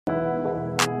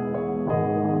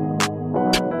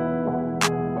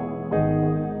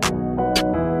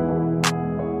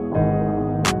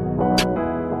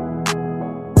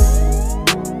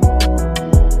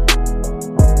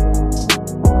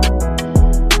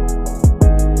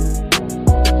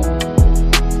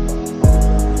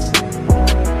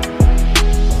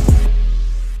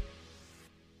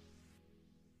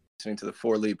listening to the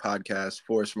For Lee podcast.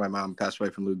 For is for my mom, passed away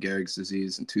from Lou Gehrig's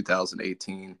disease in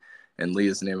 2018, and Lee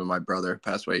is the name of my brother,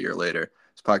 passed away a year later.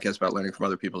 This podcast is about learning from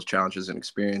other people's challenges and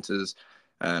experiences,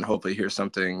 and hopefully hear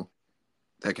something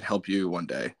that can help you one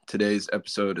day. Today's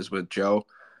episode is with Joe.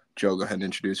 Joe, go ahead and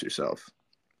introduce yourself.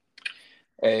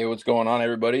 Hey, what's going on,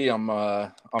 everybody? I'm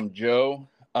Joe.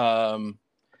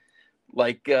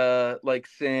 Like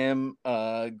Sam,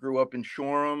 grew up in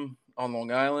Shoreham on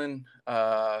Long Island.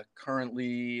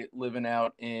 Currently living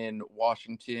out in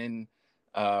Washington,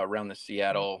 around the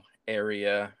Seattle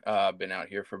area. Been out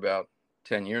here for about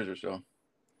 10 years or so.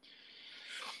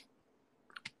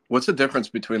 What's the difference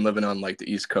between living on like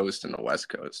the East Coast and the West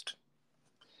Coast?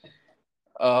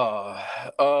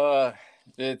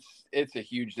 It's a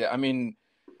huge day. I mean,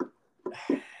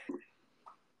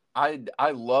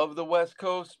 I love the West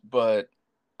Coast, but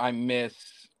I miss,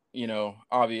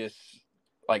 obvious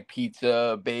like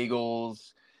pizza,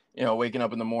 bagels, waking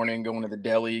up in the morning, going to the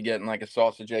deli, getting like a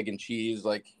sausage, egg, and cheese.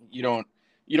 Like you don't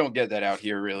get that out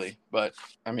here really. But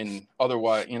I mean,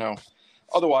 otherwise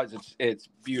it's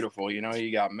beautiful.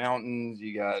 You got mountains,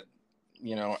 you got,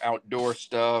 outdoor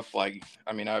stuff. Like,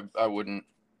 I mean, I wouldn't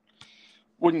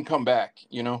come back,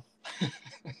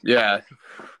 Yeah.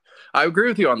 I agree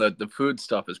with you on the food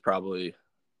stuff is probably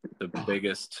the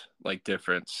biggest like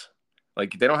difference.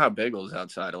 Like they don't have bagels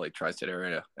outside of like tri-state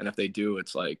area, and if they do,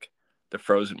 it's like the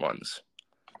frozen ones.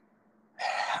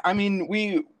 I mean,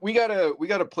 we got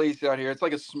a place out here. It's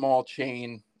like a small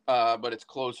chain, but it's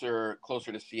closer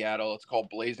to Seattle. It's called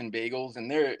Blazing Bagels, and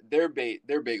their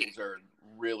bagels are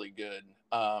really good.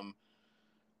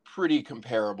 Pretty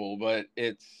comparable, but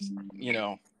it's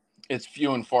it's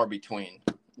few and far between.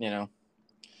 Yeah.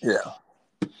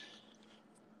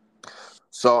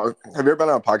 So, have you ever been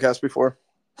on a podcast before?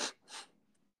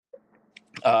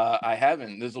 I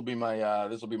haven't. This will be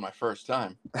my first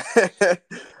time. All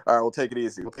right, we'll take it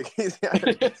easy.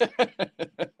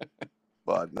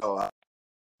 But no,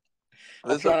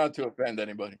 I'll try not to offend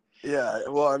anybody. Yeah,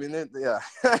 well, I mean, it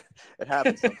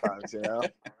happens sometimes,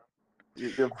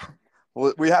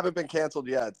 We haven't been canceled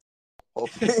yet,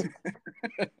 hopefully.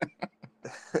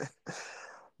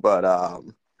 But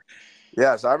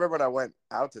yeah. So I remember when I went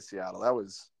out to Seattle.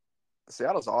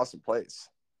 Seattle's an awesome place.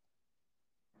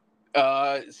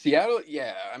 Seattle,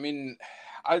 yeah. I mean,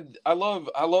 I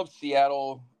love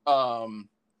Seattle. I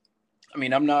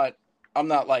mean, I'm not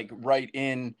like right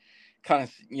in kind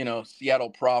of Seattle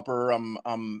proper.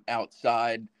 I'm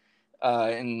outside,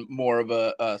 in more of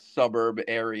a suburb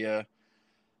area.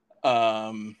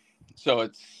 So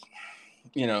it's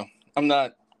I'm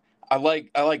not. I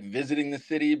like visiting the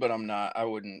city, but I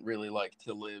wouldn't really like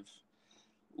to live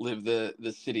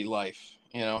the city life.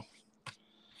 Yeah,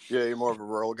 you're more of a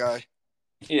rural guy.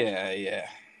 Yeah.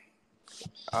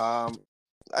 I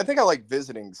think I like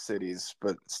visiting cities,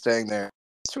 but staying there,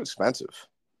 it's too expensive.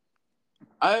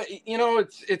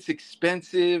 It's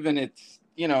expensive, and it's,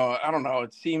 I don't know,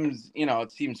 it seems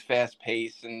fast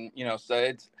paced, and, so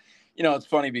it's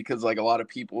funny because like a lot of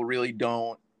people really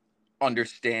don't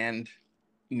understand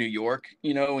New York,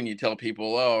 when you tell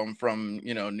people, oh, I'm from,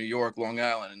 New York, Long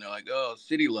Island, and they're like, oh,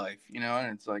 city life,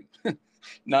 and it's like,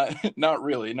 not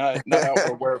really, not out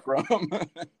where we're from.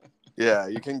 Yeah,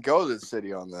 you can go to the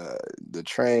city on the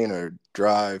train or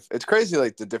drive. It's crazy,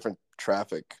 like the different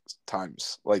traffic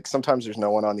times. Like sometimes there's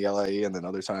no one on the LIE, and then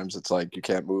other times it's like you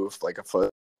can't move like a foot.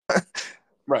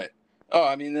 Right. Oh,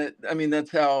 I mean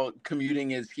that's how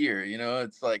commuting is here.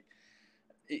 It's like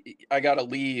I gotta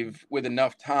leave with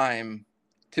enough time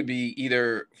to be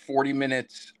either 40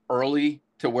 minutes early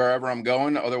to wherever I'm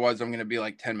going. Otherwise, I'm going to be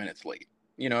like 10 minutes late.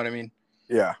 You know what I mean?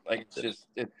 Yeah. Like it's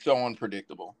so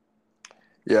unpredictable.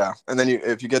 Yeah. And then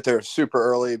if you get there super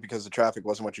early because the traffic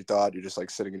wasn't what you thought, you're just like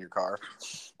sitting in your car.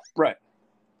 Right.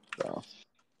 So.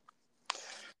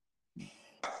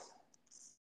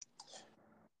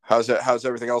 How's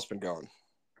everything else been going?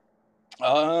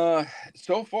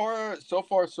 So far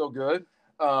so good.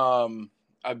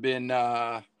 I've been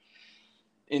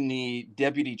in the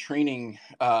deputy training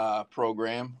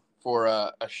program for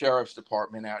a sheriff's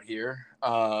department out here.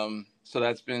 So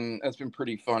that's been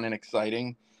pretty fun and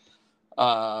exciting.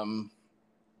 I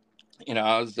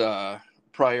was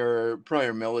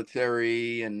prior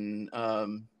military and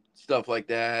stuff like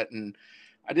that, and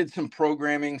I did some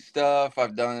programming stuff.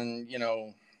 I've done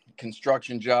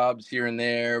construction jobs here and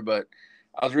there, but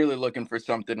I was really looking for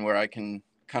something where I can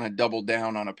kind of double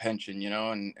down on a pension,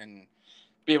 and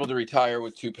be able to retire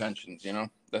with 2 pensions.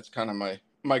 That's kind of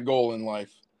my goal in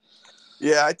life.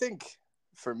 Yeah, I think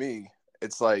for me,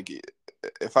 it's like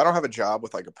if I don't have a job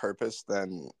with like a purpose,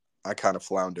 then I kind of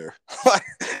flounder.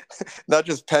 Not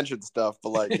just pension stuff, but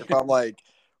like if I'm like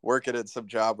working at some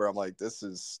job where I'm like, this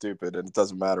is stupid and it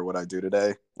doesn't matter what I do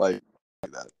today. Like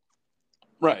that.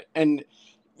 Right. And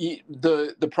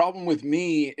the problem with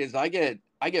me is I get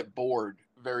bored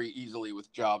very easily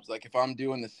with jobs. Like if I'm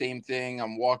doing the same thing,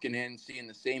 I'm walking in, seeing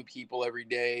the same people every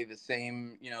day, the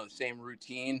same, the same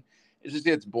routine. It just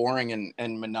gets boring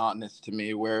and monotonous to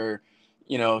me where,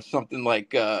 something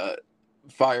like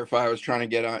firefighter, I was trying to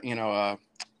get on,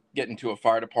 get into a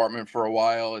fire department for a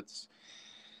while. It's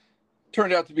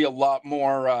turned out to be a lot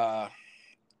more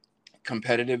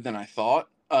competitive than I thought.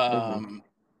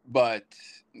 But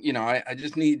I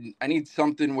just need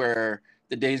something where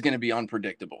the day's going to be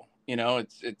unpredictable.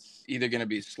 It's either going to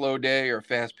be a slow day or a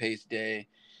fast paced day.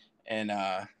 And,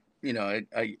 I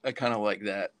kind of like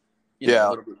that,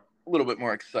 Yeah. a little bit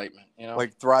more excitement,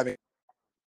 Like thriving.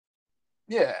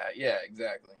 Yeah,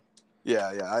 exactly.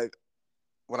 Yeah.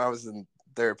 When I was in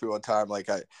therapy one time,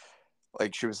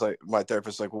 she was like, my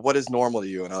therapist was like, well, what is normal to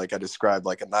you? And I described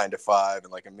like a 9 to 5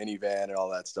 and like a minivan and all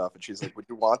that stuff. And she's like, would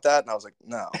you want that? And I was like,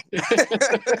 no.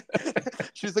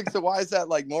 She's like, so why is that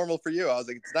like normal for you? I was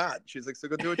like, it's not. She's like, so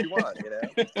go do what you want,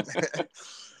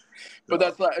 But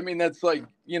that's like, that's like,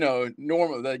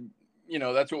 normal. That,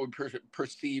 that's what we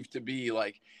perceive to be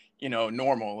like,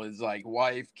 normal is like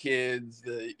wife, kids,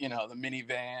 the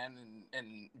minivan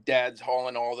and dad's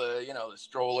hauling all the, the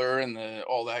stroller and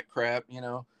all that crap,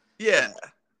 Yeah.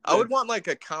 I would want like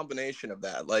a combination of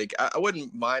that. Like I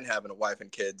wouldn't mind having a wife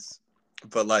and kids,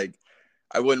 but like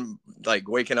I wouldn't like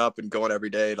waking up and going every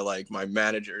day to like my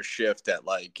manager's shift at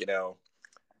like,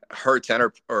 Hertz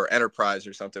or Enterprise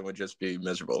or something would just be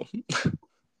miserable.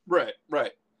 Right.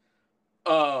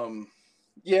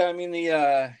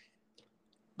 Yeah,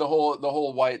 the whole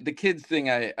the kids thing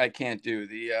I can't do.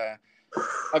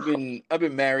 I've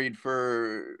been married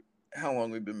for how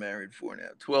long we've been married for now?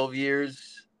 12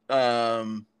 years.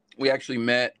 We actually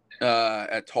met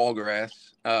at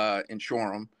Tallgrass in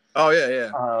Shoreham. Oh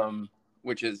yeah.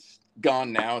 Which is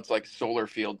gone now. It's like solar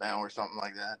field now or something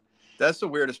like that. That's the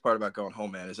weirdest part about going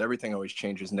home, man, is everything always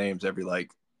changes names every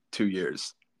like 2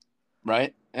 years.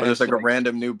 Right. And there's like a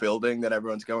random new building that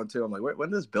everyone's going to. I'm like, wait, when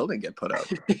did this building get put up?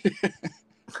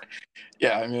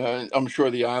 Yeah, I'm sure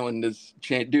the island has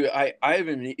changed. Dude, I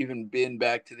haven't even been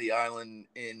back to the island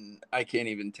I can't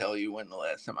even tell you when the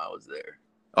last time I was there.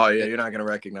 Oh yeah, you're not gonna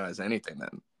recognize anything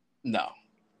then. No.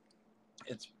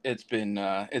 It's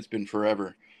been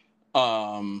forever.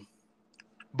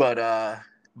 But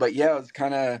yeah, I was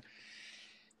kind of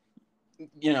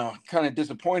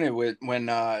disappointed when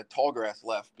Tallgrass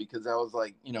left, because that was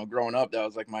like, growing up, that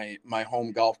was like my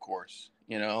home golf course,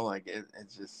 like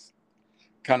it's just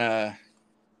kind of,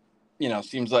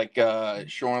 seems like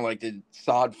Shoreham, like the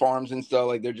sod farms and stuff,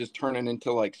 like they're just turning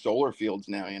into like solar fields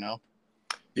now,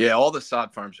 Yeah, all the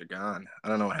sod farms are gone. I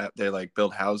don't know what happened. They like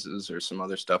build houses or some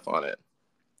other stuff on it.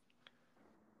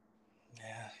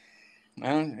 Yeah.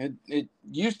 It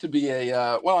used to be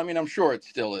I'm sure it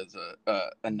still is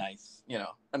a nice,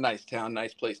 a nice town,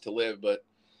 nice place to live. But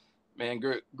man,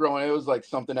 growing, it was like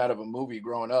something out of a movie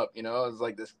growing up, it was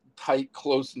like this tight,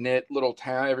 close knit little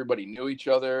town. Everybody knew each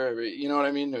other. You know what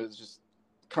I mean? It was just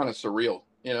kind of surreal,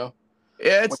 Yeah,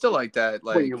 it's still like that.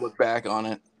 Like when you look back on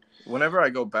it. Whenever I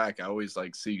go back, I always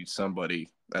like see somebody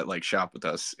that like shop with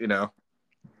us,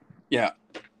 Yeah.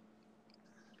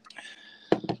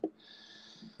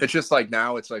 It's just like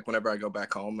now it's like whenever I go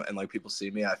back home and like people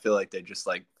see me, I feel like they just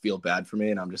like feel bad for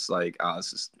me. And I'm just like, oh,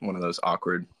 this is one of those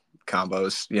awkward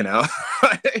combos,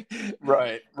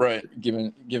 Right.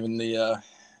 Given the,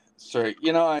 sorry,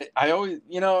 I always,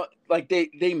 like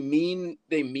they mean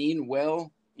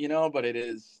well, but it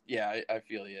is, yeah, I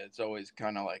feel you. It's always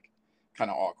kind of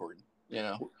awkward,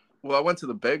 Well, I went to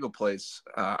the bagel place.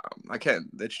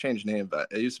 It's changed name, but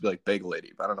it used to be like Bagel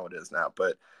Lady, but I don't know what it is now.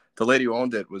 But the lady who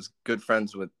owned it was good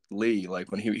friends with Lee. Like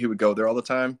when he would go there all the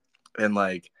time, and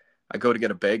like I go to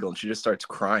get a bagel and she just starts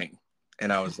crying,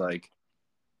 and I was like,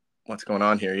 what's going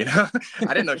on here? I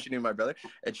didn't know she knew my brother.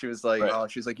 And she was like, right.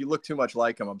 she's like, you look too much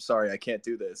like him. I'm sorry, I can't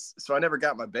do this. So I never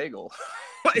got my bagel.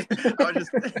 I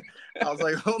was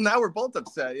like, well, now we're both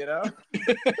upset,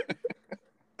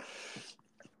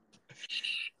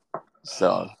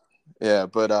 So, yeah,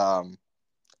 but are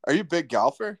you a big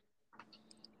golfer?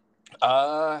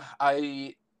 It's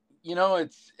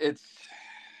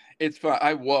fun.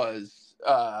 I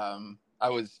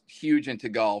was huge into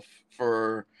golf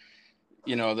for,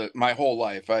 my whole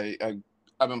life. I've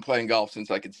been playing golf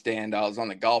since I could stand. I was on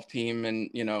the golf team in,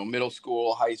 middle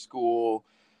school, high school.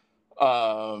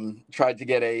 Tried to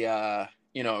get a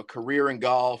career in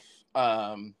golf,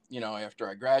 after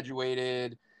I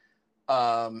graduated.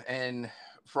 And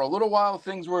for a little while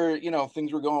things were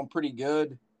going pretty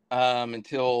good.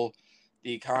 until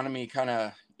the economy kind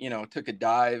of, took a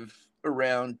dive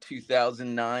around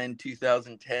 2009,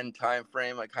 2010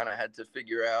 timeframe. I kind of had to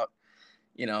figure out,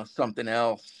 something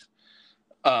else.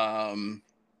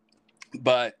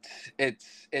 But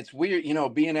it's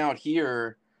weird, being out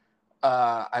here.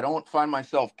 I don't find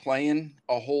myself playing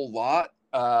a whole lot,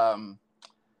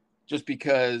 just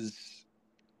because,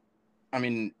 I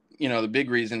mean, the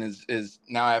big reason is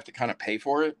now I have to kind of pay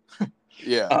for it.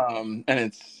 Yeah. And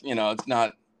it's,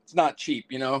 it's not cheap,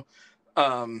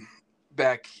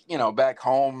 back, back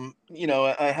home,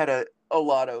 I had a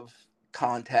lot of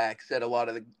contacts at a lot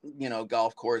of the,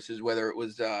 golf courses, whether it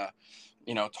was,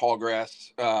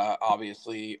 Tallgrass,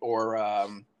 obviously, or,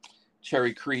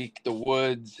 Cherry Creek, the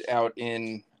Woods out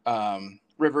in,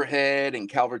 Riverhead and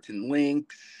Calverton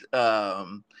Links. I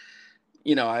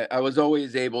was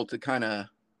always able to kind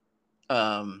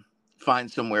of,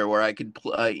 find somewhere where I could,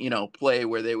 play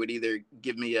where they would either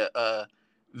give me a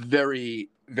very,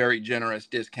 very generous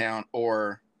discount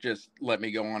or just let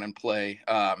me go on and play.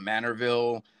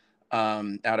 Manorville,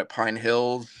 out at Pine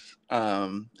Hills. I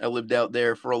lived out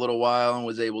there for a little while and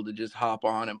was able to just hop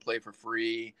on and play for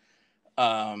free.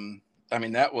 I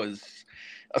mean, that was,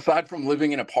 aside from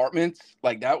living in apartments,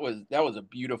 like that was a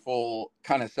beautiful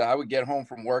kind of, so I would get home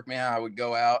from work, man, I would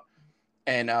go out,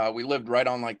 and we lived right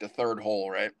on like the third hole,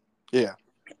 right? Yeah.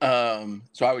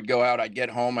 So I would go out, I'd get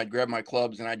home, I'd grab my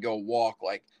clubs, and I'd go walk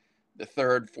like the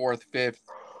third, fourth, fifth,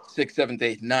 sixth, seventh,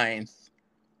 eighth, ninth,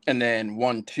 and then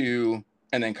 1, 2,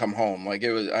 and then come home. Like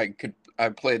it was, I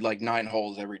played like 9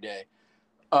 holes every day.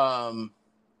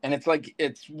 And it's like,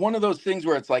 it's one of those things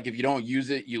where it's like, if you don't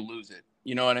use it, you lose it.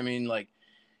 You know what I mean? Like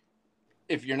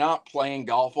if you're not playing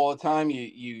golf all the time,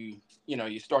 you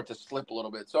start to slip a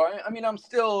little bit. So I mean, I'm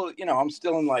still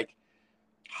in like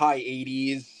high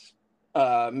 80s,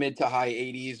 mid to high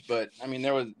 80s, but I mean,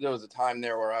 there was a time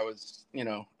there where I was,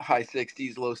 high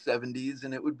 60s, low 70s,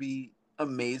 and it would be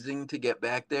amazing to get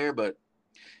back there, but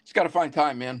just got to find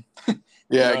time, man.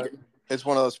 Yeah. You know? It's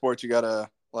one of those sports you gotta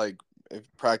like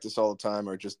practice all the time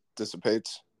or it just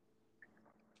dissipates.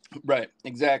 Right,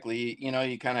 exactly.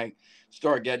 You kind of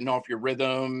start getting off your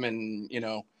rhythm, and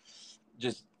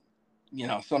just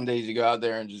some days you go out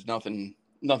there and just nothing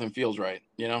feels right.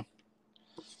 Yeah.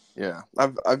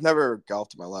 I've never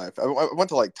golfed in my life. I went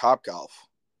to like Top Golf,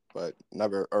 but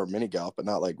never, or mini golf, but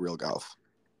not like real golf.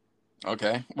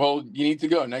 Okay, well, you need to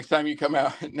go next time you come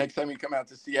out. Next time you come out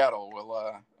to Seattle,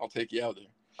 I'll take you out there.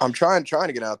 I'm trying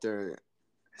to get out there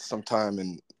sometime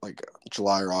in like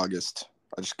July or August.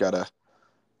 I just gotta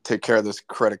take care of this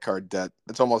credit card debt.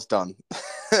 It's almost done.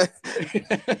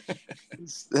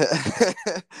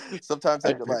 Sometimes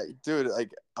I like, dude,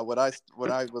 like when I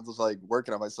was like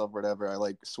working on myself or whatever, I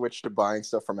like switched to buying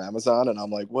stuff from Amazon, and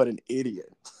I'm like, what an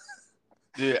idiot.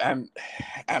 Dude,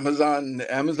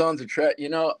 Amazon's a trap.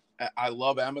 I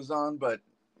love Amazon, but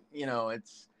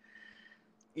it's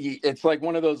like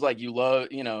one of those, like, you love,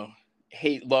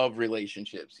 hate love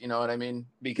relationships. You know what I mean?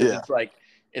 Because Yeah. it's like,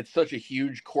 it's such a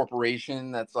huge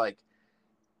corporation that's like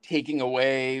taking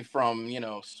away from,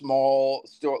 small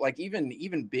store, like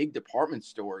even big department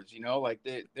stores, like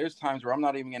there's times where I'm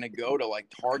not even going to go to like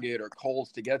Target or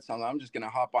Kohl's to get something. I'm just going to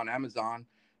hop on Amazon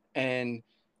and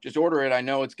just order it. I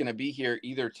know it's going to be here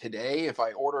either today if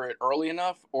I order it early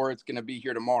enough, or it's going to be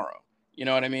here tomorrow. You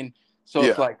know what I mean? So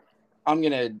it's like,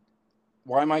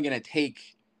 why am I going to take,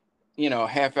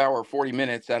 half hour, 40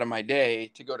 minutes out of my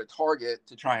day to go to Target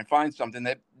to try and find something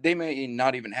that they may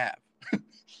not even have?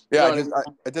 Yeah,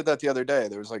 I did that the other day.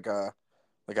 There was like I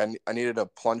needed a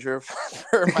plunger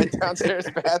for my downstairs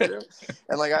bathroom,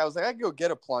 and like I was like, I could go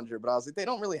get a plunger, but I was like, they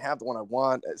don't really have the one I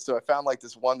want. So I found like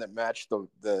this one that matched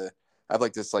the I have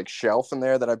like this like shelf in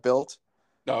there that I built.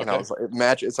 Oh, okay. And I was like,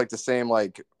 it's like the same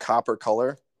like copper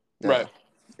color. Yeah. Right.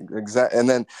 Exactly.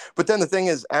 And but then the thing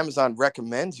is, Amazon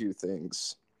recommends you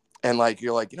things. And like,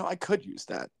 you're like, I could use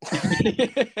that.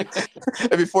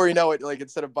 And before you know it, like,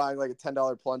 instead of buying like a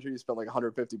 $10 plunger, you spend like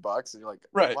 $150, and you're like,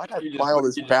 right, why did I buy all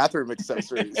this bathroom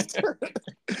accessories?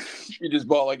 You just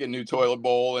bought like a new toilet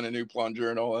bowl and a new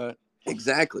plunger and all that.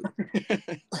 Exactly.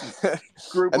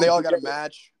 And they all got to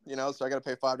match, so I got to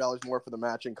pay $5 more for the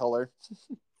matching color.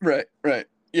 Right.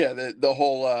 Yeah, the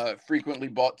whole frequently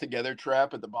bought together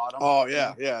trap at the bottom. Oh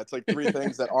yeah, yeah. It's like 3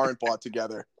 things that aren't bought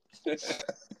together.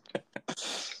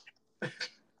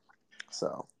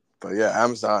 So, but yeah,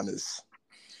 Amazon it's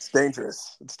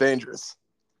dangerous. It's dangerous.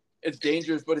 It's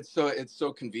dangerous, but it's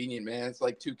so convenient, man. It's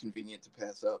like too convenient to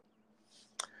pass up.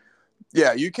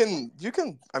 Yeah, you can.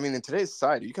 I mean, in today's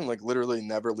society, you can like literally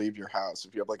never leave your house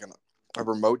if you have like a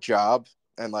remote job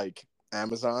and like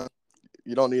Amazon.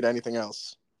 You don't need anything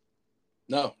else.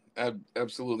 No,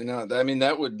 Absolutely not. I mean,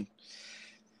 that would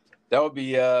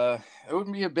be it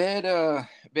wouldn't be a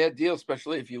bad deal,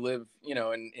 especially if you live,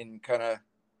 in kind of,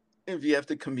 if you have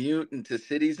to commute into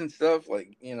cities and stuff,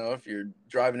 like, if you're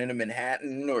driving into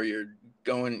Manhattan, or you're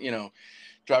going,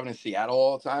 driving to Seattle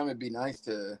all the time. It'd be nice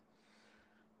to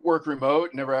work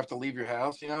remote, never have to leave your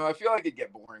house. I feel like it'd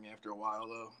get boring after a while,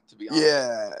 though, to be honest.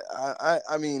 Yeah,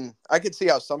 I mean, I could see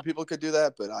how some people could do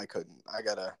that, but I couldn't. I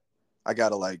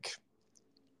gotta like,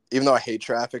 even though I hate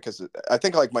traffic, because I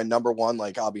think like my number one,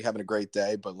 like I'll be having a great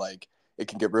day, but like it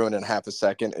can get ruined in half a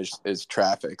second is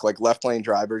traffic. Like left lane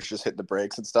drivers just hitting the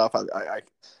brakes and stuff.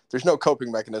 There's no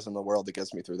coping mechanism in the world that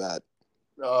gets me through that.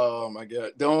 Oh my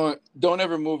God. Don't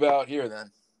ever move out here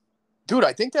then. Dude,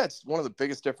 I think that's one of the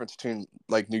biggest difference between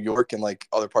like New York and like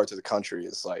other parts of the country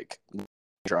is like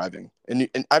driving. And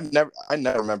I never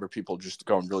remember people just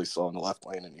going really slow in the left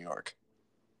lane in New York.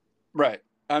 Right.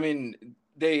 I mean,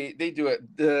 they do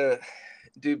it.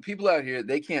 Dude, people out here,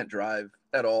 they can't drive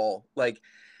at all. Like,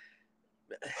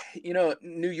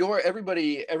 New York,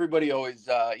 everybody always,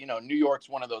 New York's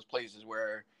one of those places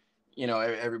where,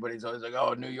 everybody's always like,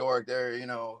 oh, New York, they're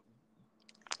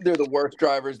the worst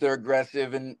drivers. They're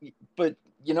aggressive. But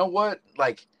you know what?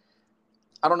 Like,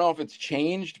 I don't know if it's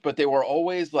changed, but they were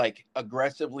always like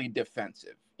aggressively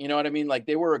defensive. You know what I mean? Like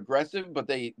they were aggressive, but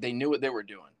they knew what they were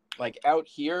doing. Like out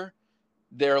here,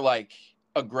 they're like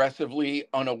aggressively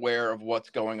unaware of what's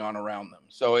going on around them.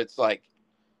 So it's like,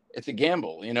 it's a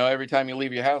gamble. Every time you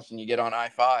leave your house and you get on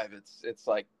I-5, it's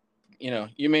like,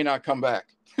 you may not come back.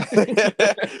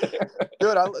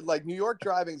 Dude, like New York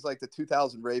driving is like the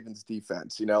 2000 Ravens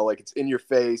defense. Like it's in your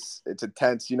face, it's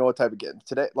intense. You know what type of game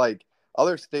today? Like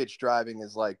other states driving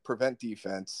is like prevent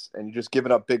defense, and you're just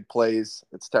giving up big plays.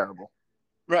 It's terrible.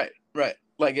 Right.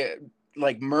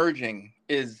 Like merging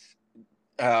is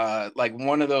like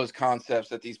one of those concepts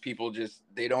that these people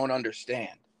they don't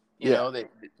understand.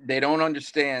 They don't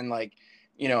understand, like,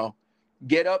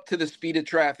 get up to the speed of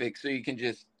traffic so you can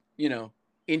just,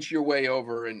 inch your way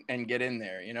over and get in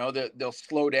there. They'll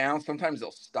slow down. Sometimes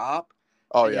they'll stop.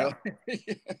 Oh and, yeah.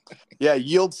 Yeah,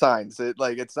 yield signs.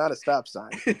 It's not a stop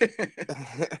sign.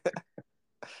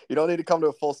 You don't need to come to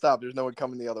a full stop. There's no one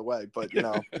coming the other way. But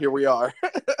here we are.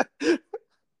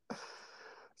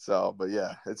 So, but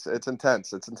yeah, it's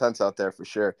intense. It's intense out there for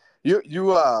sure.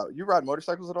 You ride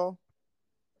motorcycles at all?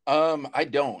 I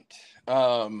don't.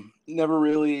 Never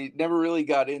really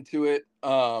got into it.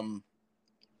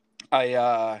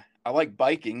 I like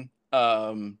biking.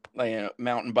 Like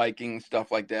mountain biking,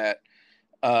 stuff like that.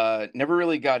 Never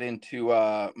really got into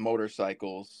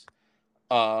motorcycles.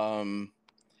 I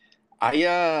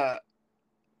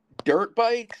dirt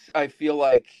bikes, I feel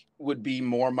like would be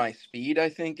more my speed, I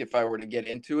think, if I were to get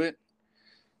into it.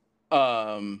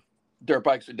 Dirt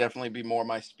bikes would definitely be more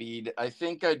my speed. I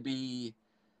think I'd be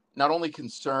not only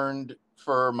concerned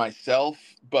for myself,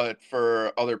 but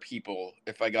for other people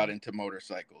if I got into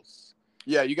motorcycles.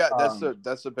 Yeah, you got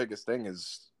that's the biggest thing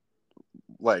is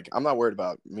like I'm not worried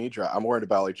about me drive. I'm worried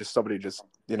about like just somebody just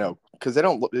because you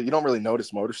don't really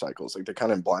notice motorcycles, like they're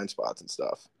kind of in blind spots and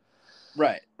stuff.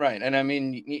 Right. And I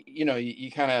mean,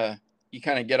 you kind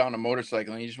of get on a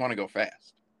motorcycle and you just want to go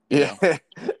fast. Yeah,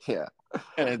 yeah.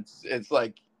 And it's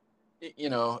like,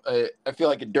 I feel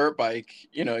like a dirt bike,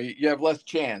 you have less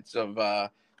chance of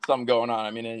something going on.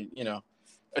 I mean,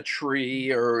 a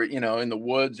tree or, in the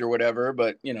woods or whatever,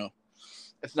 but,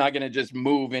 it's not going to just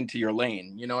move into your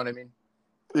lane. You know what I mean?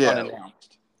 Yeah.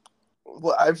 Unannounced.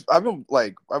 Well,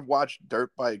 I've watched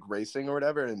dirt bike racing or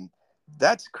whatever, and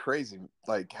that's crazy.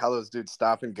 Like how those dudes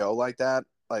stop and go like that.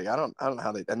 Like I don't know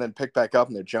how they and then pick back up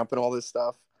and they're jumping all this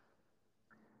stuff.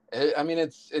 I mean,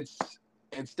 it's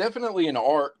definitely an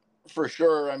art for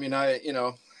sure. I mean, I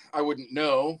wouldn't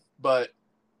know, but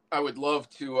I would love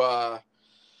to.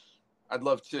 I'd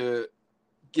love to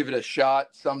give it a shot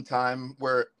sometime.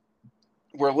 We're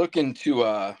looking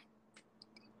to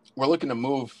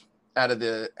move out of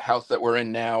the house that we're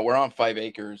in now. We're on 5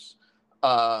 acres,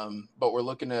 but we're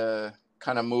looking to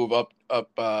kind of move up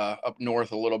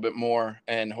north a little bit more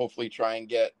and hopefully try and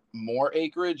get more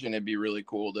acreage. And it'd be really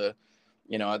cool to,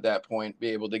 at that point, be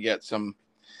able to get some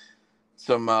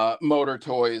motor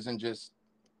toys and just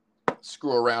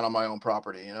screw around on my own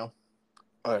property. Oh,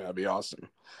 that'd be awesome.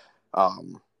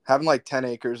 Having like 10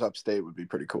 acres upstate would be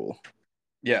pretty cool.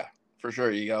 Yeah, for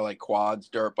sure. You got like quads,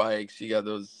 dirt bikes. You got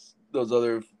those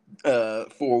other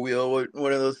 4-wheel.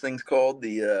 What are those things called?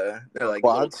 They're like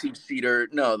quads, 2-seater.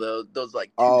 No, those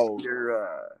like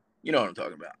 2-seater. You know what I'm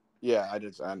talking about? Yeah,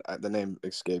 the name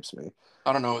escapes me.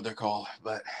 I don't know what they're called,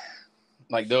 but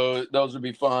like those would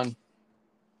be fun.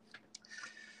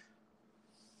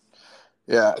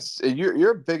 Yeah,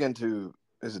 you're big into,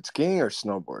 is it skiing or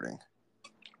snowboarding?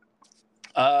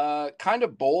 Kind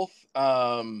of both.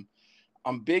 I'm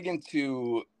big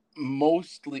into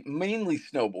mainly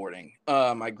snowboarding.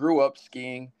 I grew up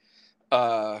skiing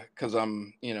because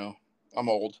I'm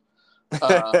old.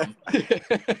 Um,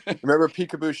 Remember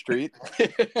Peekaboo Street?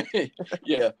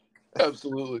 yeah,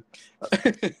 absolutely.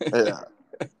 Yeah.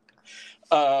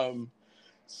 um,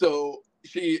 so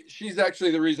she's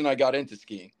actually the reason I got into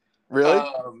skiing. Really?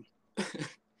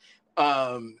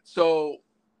 Um, so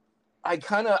I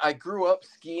grew up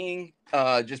skiing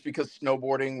just because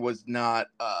snowboarding was not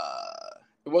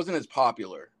it wasn't as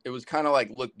popular. It was kind of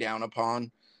like looked down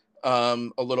upon a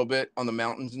little bit on the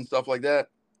mountains and stuff like that.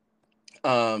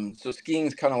 So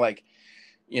skiing's kind of like,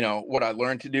 what I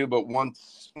learned to do, but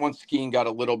once skiing got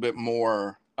a little bit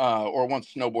more or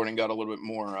once snowboarding got a little bit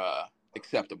more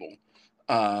acceptable,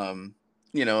 um,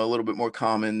 a little bit more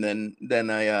common, then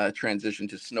I transitioned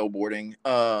to snowboarding.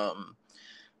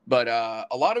 But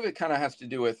a lot of it kind of has to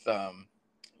do with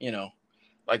you know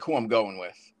like who I'm going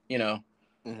with.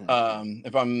 Mhm.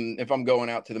 If I'm going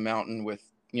out to the mountain with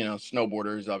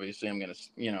snowboarders, obviously I'm gonna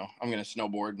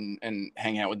snowboard and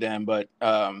hang out with them. But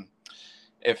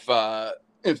if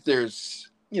if there's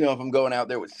if I'm going out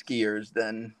there with skiers,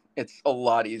 then it's a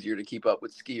lot easier to keep up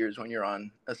with skiers when you're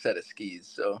on a set of skis.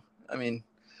 So I mean,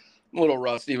 I'm a little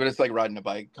rusty, but it's like riding a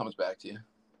bike. It comes back to you.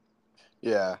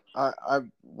 Yeah,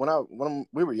 when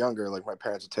we were younger, like my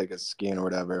parents would take us skiing or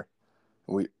whatever.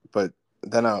 But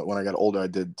then when I got older, I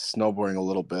did snowboarding a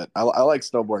little bit. I like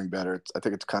snowboarding better. I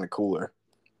think it's kind of cooler.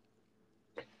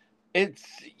 It's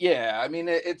yeah, I mean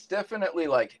it's definitely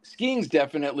like skiing's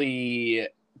definitely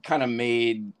kind of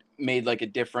made like a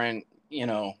different,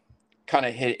 kind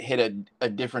of hit a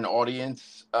different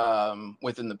audience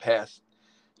within the past,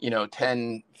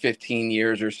 10, 15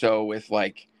 years or so with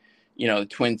like, the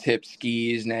twin tip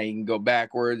skis. Now you can go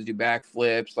backwards, do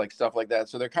backflips, like stuff like that.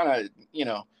 So they're kind of,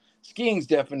 skiing's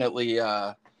definitely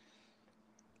I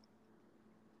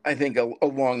think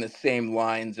along the same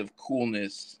lines of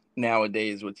coolness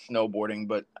nowadays with snowboarding.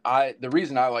 But the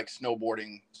reason I like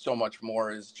snowboarding so much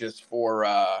more is just for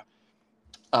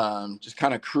just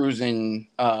kind of cruising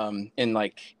in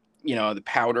like the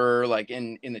powder, like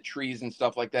in the trees and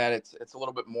stuff like that. It's a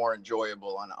little bit more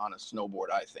enjoyable on a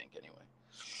snowboard, I think. Anyway.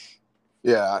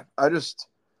 Yeah,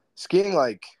 skiing,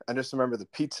 like I just remember the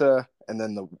pizza and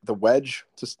then the wedge.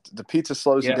 Just the pizza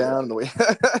slows you Yeah. down, and the way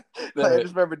like, I The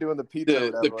just remember doing the pizza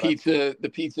or the whatever.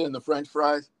 pizza and the French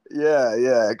fries.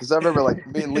 Yeah, because I remember like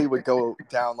me and Lee would go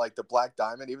down like the Black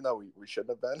Diamond, even though we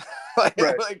shouldn't have been.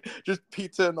 Right. Like just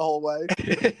pizza in the whole way.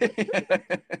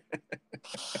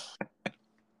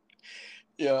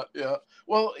 Yeah, yeah.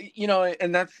 Well,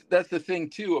 and that's the thing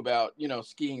too about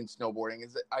skiing and snowboarding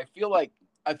is that I feel like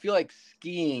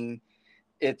skiing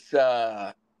it's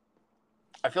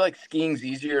I feel like skiing's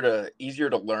easier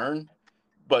to learn,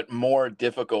 but more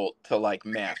difficult to like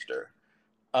master.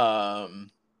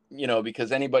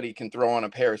 Because anybody can throw on a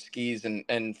pair of skis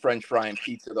and French fry and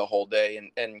pizza the whole day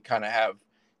and kind of have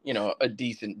a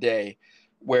decent day.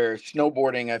 Where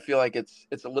snowboarding, I feel like it's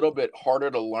a little bit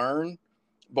harder to learn,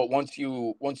 but once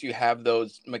you have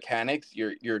those mechanics,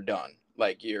 you're done.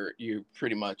 Like you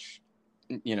pretty much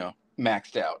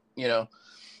maxed out.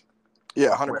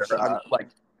 Yeah, 100%. Where like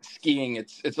skiing,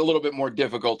 it's a little bit more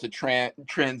difficult to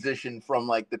transition from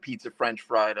like the pizza French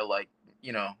fry to like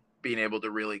being able to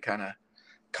really kind of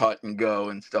cut and go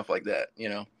and stuff like that.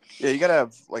 Yeah, you gotta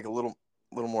have like a little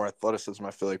more athleticism.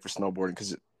 I feel like for snowboarding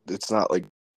because it's not like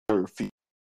your feet.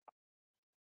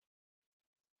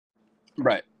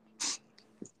 Right.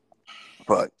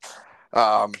 But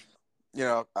I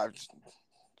just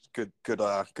good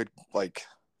like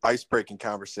ice breaking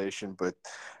conversation. But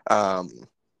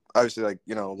obviously, like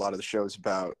a lot of the shows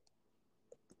about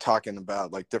talking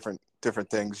about like different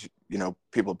things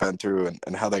people have been through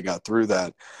and how they got through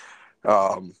that.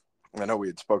 I know we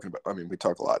had spoken about. I mean, we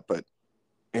talk a lot, but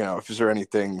if is there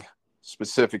anything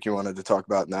specific you wanted to talk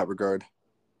about in that regard?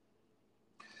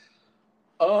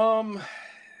 Um.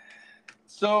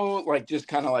 So like just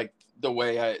kind of like the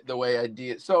way I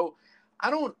do it. So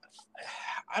I don't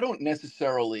I don't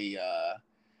necessarily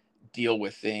deal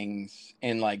with things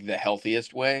in like the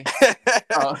healthiest way.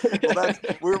 Uh, Well,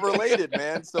 we're related,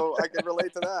 man. So I can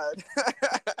relate to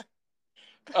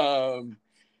that. um.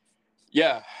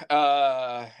 Yeah.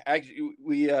 Actually,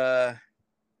 we.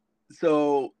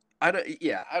 So I don't.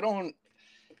 Yeah. I don't.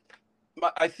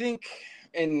 I think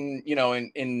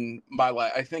in my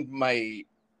life, I think my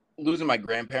losing my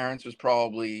grandparents was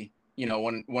probably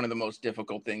one of the most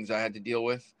difficult things I had to deal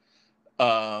with.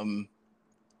 Um,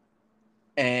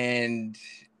 and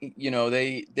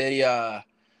they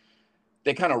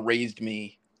kind of raised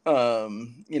me.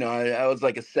 I was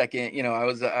like a second.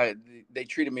 They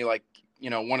treated me like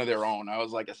one of their own. I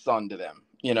was like a son to them.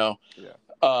 Yeah.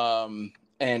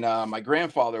 And my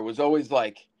grandfather was always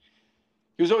like,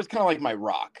 he was always kind of like my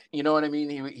rock. You know what I mean?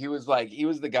 He was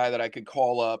the guy that I could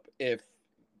call up if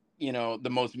the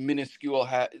most minuscule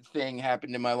thing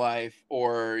happened in my life,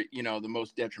 or the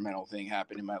most detrimental thing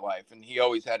happened in my life, and he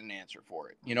always had an answer for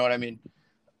it. You know what I mean?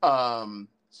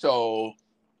 So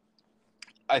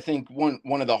I think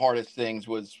one of the hardest things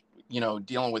was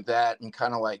dealing with that, and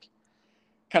kind of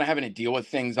having to deal with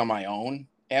things on my own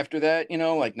after that.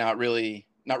 Like not really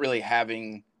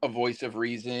having a voice of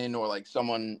reason, or like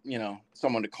someone to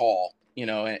call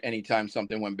anytime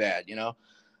something went bad.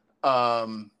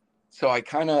 So I've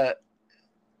kind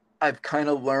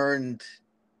of learned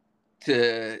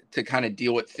to kind of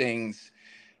deal with things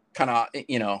kind of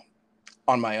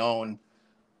on my own,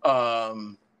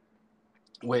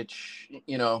 which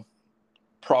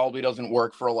probably doesn't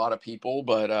work for a lot of people,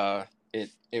 but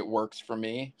it works for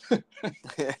me.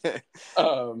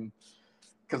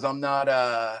 Because I'm not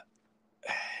I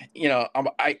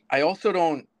also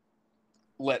don't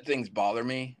let things bother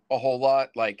me a whole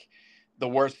lot. Like, the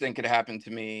worst thing could happen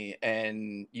to me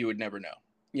and you would never know.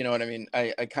 You know what I mean?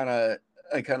 I kind of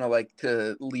like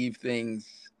to leave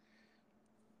things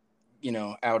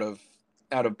out of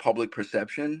public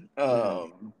perception.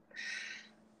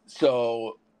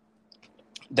 So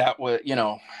that was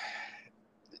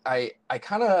I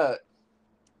kind of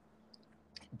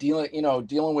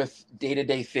dealing with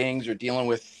day-to-day things, or dealing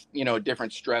with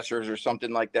different stressors or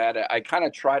something like that. I kind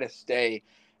of try to stay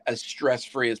as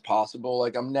stress-free as possible.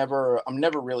 Like, I'm never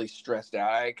really stressed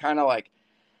out. I kind of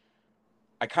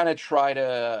try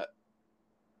to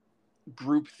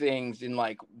group things in,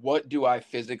 like, what do I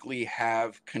physically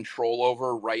have control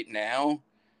over right now?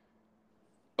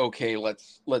 Okay,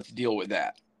 let's deal with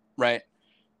that. Right.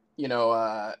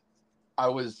 I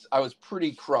was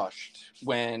pretty crushed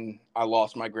when I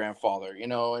lost my grandfather,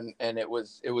 and it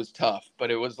was tough, but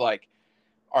it was like,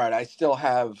 all right, I still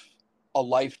have a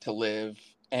life to live,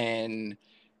 and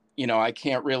I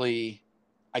can't really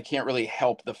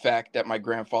help the fact that my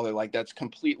grandfather, like, that's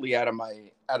completely out of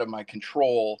my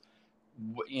control.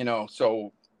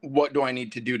 So what do I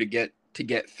need to do to get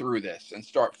through this, and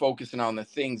start focusing on the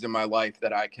things in my life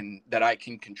that I can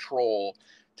control,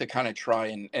 to kind of try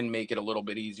and make it a little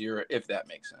bit easier, if that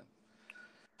makes sense.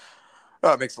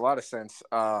 Oh, it makes a lot of sense.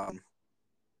 I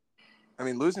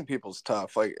mean, losing people is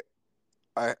tough. Like,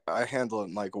 I handle it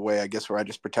in like a way, I guess, where I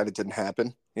just pretend it didn't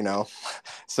happen,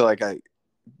 So like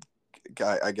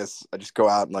I guess I just go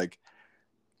out and like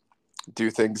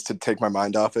do things to take my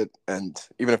mind off it, and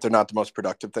even if they're not the most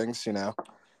productive things,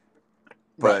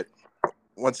 But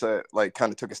once I like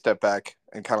kind of took a step back,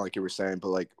 and kind of like you were saying, but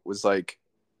like was like,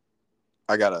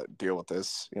 I gotta deal with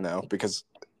this, because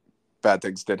bad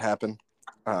things did happen.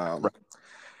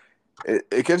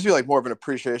 It gives you like more of an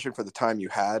appreciation for the time you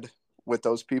had with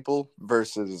those people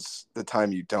versus the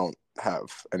time you don't have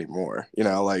anymore.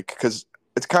 Like, because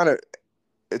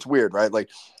it's weird, right? Like,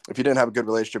 if you didn't have a good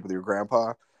relationship with your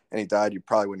grandpa and he died, you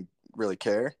probably wouldn't really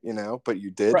care, but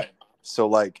you did. Right. So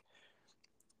like,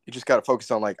 you just got to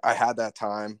focus on like, I had that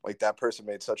time, like that person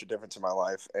made such a difference in my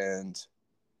life, and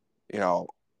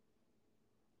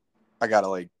I got to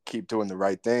like keep doing the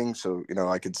right thing so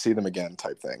I could see them again,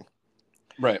 type thing.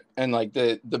 Right. And like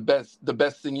the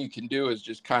best thing you can do is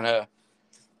just kind of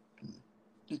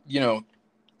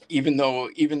even though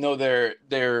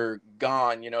they're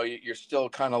gone, you're still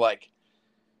kind of like,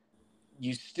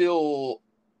 you still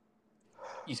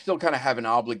kind of have an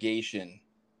obligation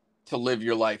to live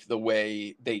your life the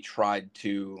way they tried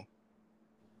to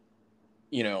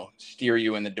steer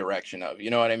you in the direction of,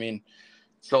 what I mean?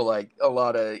 So like a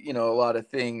lot of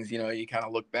things, you kind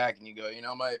of look back and you go,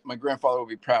 my grandfather would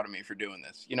be proud of me for doing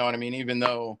this. You know what I mean? Even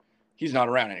though he's not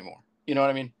around anymore. You know what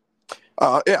I mean?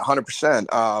 Yeah,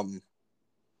 100%.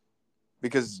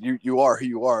 Because you are who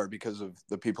you are because of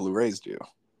the people who raised you.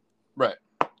 Right.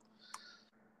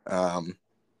 Yeah,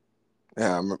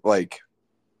 I'm like,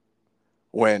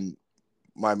 when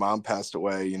my mom passed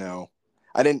away,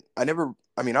 I mean,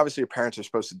 obviously your parents are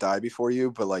supposed to die before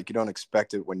you, but like, you don't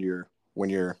expect it when you're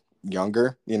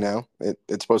younger,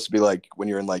 it's supposed to be like when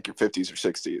you're in like your 50s or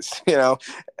 60s,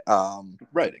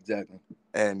 Right. Exactly.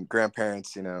 And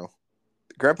grandparents,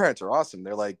 grandparents are awesome.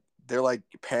 They're like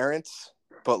parents,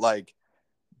 but like,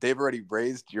 they've already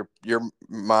raised your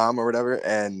mom or whatever,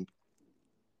 and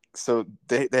so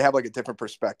they have like a different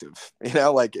perspective,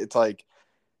 like, it's like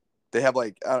they have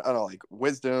like, I don't know, like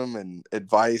wisdom and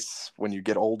advice when you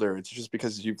get older. It's just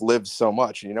because you've lived so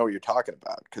much and you know what you're talking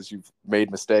about because you've made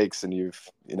mistakes and you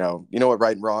know what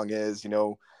right and wrong is, you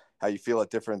know how you feel at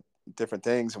different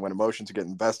things and when emotions are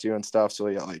getting the best of you and stuff. So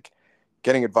yeah, like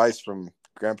getting advice from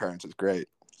grandparents is great.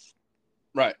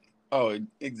 Right. Oh,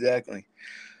 exactly.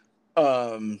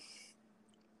 In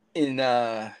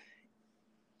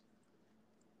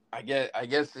I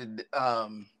guess it,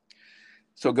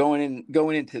 so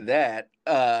going into that,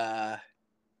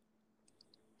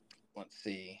 let's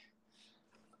see.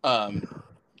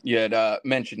 You had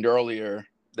mentioned earlier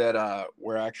that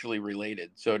we're actually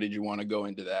related. So did you want to go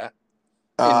into that?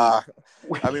 I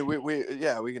mean,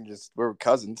 we can just, we're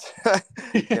cousins.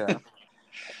 Yeah.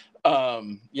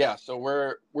 Yeah, so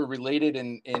we're related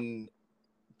in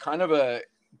kind of a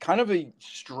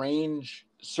strange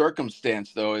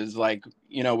circumstance though, is like,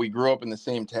 you know, we grew up in the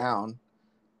same town,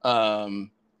 and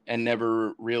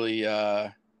never really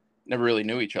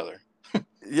knew each other.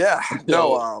 Yeah.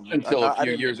 Until a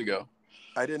few years ago.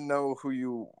 I didn't know who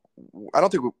you, I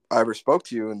don't think I ever spoke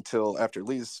to you until after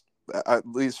Lee's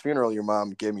funeral. Your mom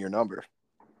gave me your number.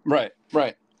 Right.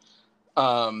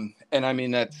 And I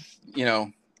mean, that's, you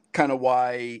know, kind of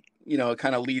why, you know, it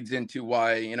kind of leads into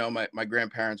why, you know, my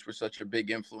grandparents were such a big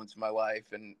influence in my life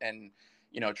and,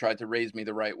 you know, tried to raise me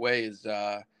the right way is,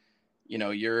 you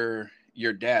know, your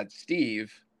dad,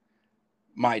 Steve,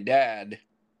 my dad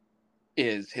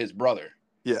is his brother.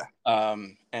 Yeah.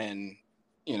 And,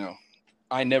 you know,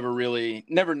 I never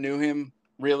knew him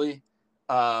really.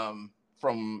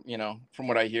 From, you know, from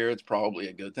what I hear, it's probably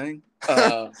a good thing.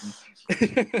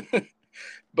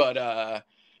 But,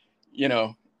 you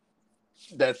know,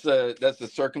 that's the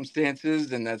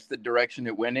circumstances and that's the direction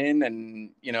it went in. And,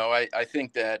 you know, I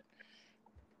think that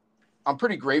I'm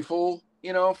pretty grateful,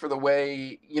 you know, for the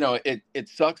way, you know, it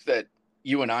sucks that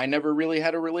you and I never really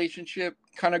had a relationship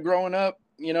kind of growing up,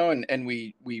 you know, and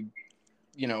we,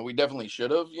 you know, we definitely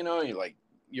should have, you know, like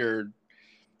your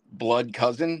blood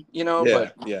cousin, you know,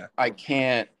 Yeah. but Yeah. I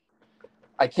can't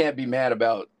be mad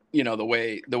about, you know, the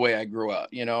way I grew up.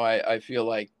 You know, I feel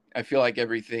like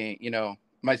everything, you know,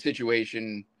 my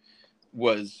situation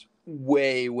was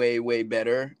way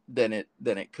better than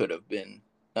it could have been,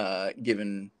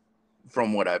 given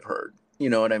from what I've heard. You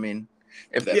know what I mean?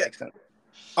 If that Yeah. makes sense.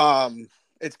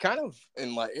 It's kind of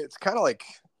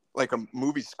like a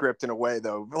movie script in a way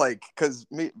though, like because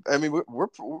we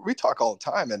talk all the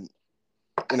time, and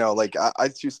you know, like I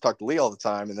used to talk to Lee all the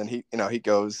time, and then he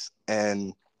goes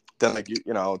and then like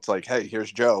you know it's like, hey,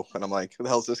 here's Joe, and I'm like, who the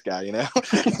hell's this guy, you know?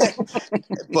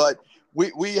 But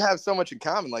we have so much in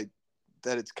common, like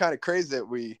that it's kind of crazy that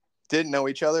we didn't know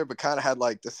each other but kind of had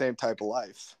like the same type of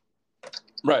life.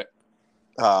 Right.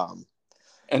 um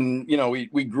And you know,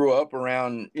 we grew up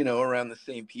around, you know, around the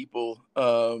same people.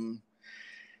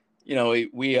 You know,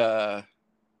 we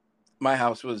my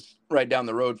house was right down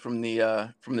the road from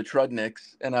the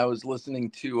Trudnicks, and I was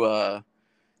listening to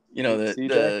you know,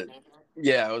 CJ.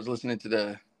 I was listening to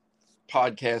the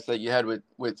podcast that you had with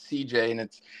CJ, and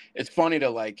it's funny to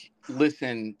like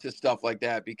listen to stuff like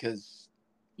that because,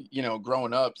 you know,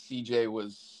 growing up, CJ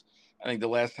was, I think the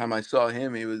last time I saw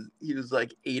him, he was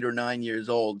like 8 or 9 years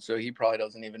old, so he probably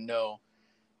doesn't even know,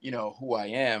 you know, who I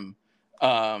am.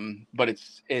 But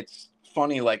it's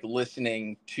funny like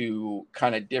listening to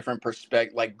kind of different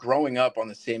perspective, like growing up on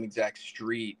the same exact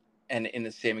street and in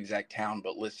the same exact town,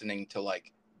 but listening to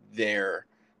like their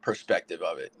perspective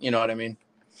of it. You know what I mean?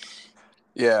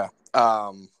 Yeah.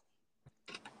 Yeah,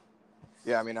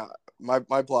 I mean,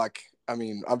 my block. I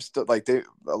mean, I'm still like a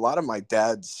lot of my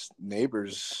dad's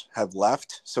neighbors have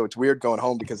left, so it's weird going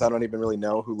home because I don't even really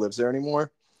know who lives there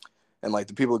anymore. And like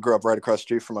the people who grew up right across the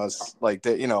street from us, like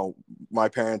they, you know, my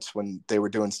parents when they were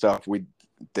doing stuff,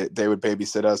 they would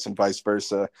babysit us and vice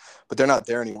versa, but they're not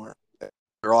there anymore.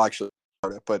 They're all actually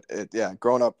part of it. But yeah,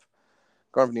 growing up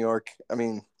in New York, I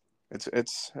mean, it's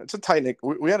a tight knit.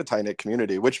 We had a tight knit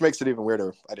community, which makes it even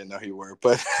weirder. I didn't know who you were,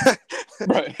 but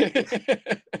Right.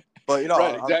 but you know,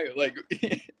 Right, exactly. Like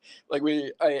like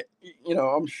I, you know,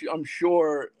 I'm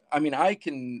sure, I mean, I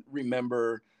can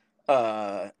remember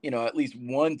you know, at least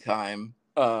one time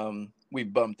we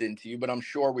bumped into you, but I'm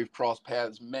sure we've crossed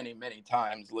paths many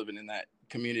times living in that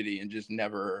community and just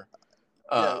never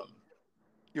yeah, um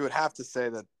you would have to say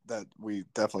that we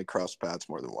definitely crossed paths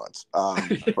more than once,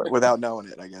 but without knowing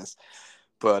it, I guess.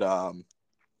 But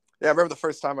yeah, I remember the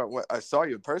first time I saw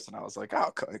you in person, I was like,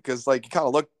 oh, because like you kind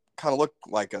of look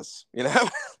like us, you know?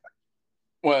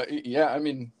 well, yeah, I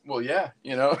mean, well, yeah,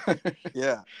 you know.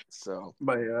 Yeah. So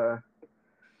My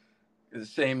the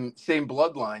same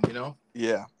bloodline, you know.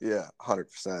 yeah,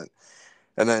 100%.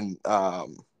 And then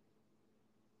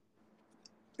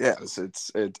yeah,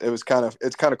 it was kind of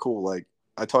cool. Like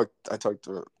I talked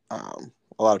to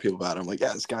a lot of people about it. I'm like,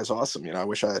 yeah, this guy's awesome. You know, I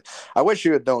wish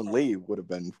you had known Lee would have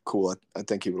been cool. I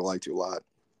think he would have liked you a lot.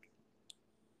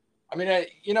 I mean,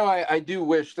 I do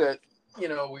wish that,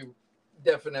 we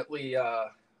definitely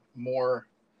more,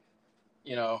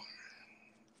 you know,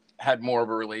 had more of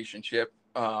a relationship,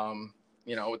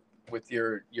 with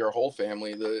your whole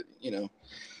family,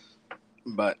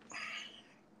 but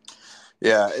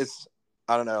Yeah, it's,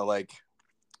 I don't know, like,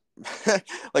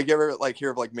 like you ever like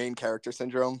hear of like main character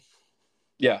syndrome?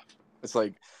 yeah. It's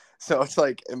like, so it's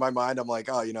like in my mind, I'm like,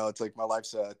 oh, it's like my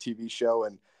life's a TV show,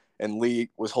 and Lee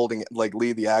was holding, like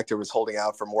Lee the actor was holding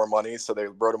out for more money, so they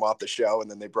wrote him off the show, and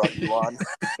then they brought you on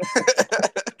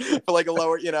for like a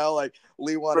lower, like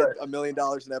Lee wanted Right. $1 million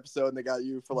an episode, and they got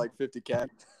you for like 50K.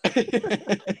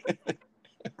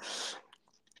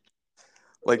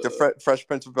 Like the Fresh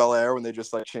Prince of Bel-Air, when they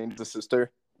just like changed the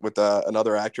sister with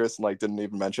another actress and like didn't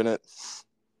even mention it.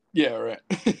 Yeah, right.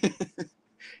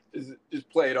 Just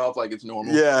play it off like it's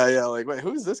normal. Yeah, like, wait,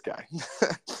 who's this guy?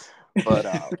 But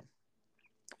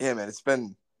yeah, man, it's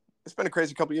been a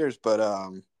crazy couple years, but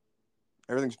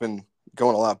everything's been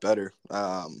going a lot better,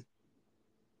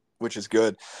 which is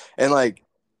good. And like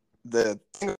the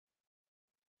thing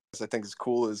I think is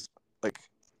cool is like,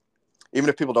 even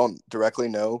if people don't directly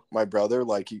know my brother,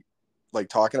 like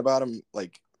talking about him,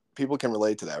 like people can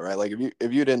relate to that, right? Like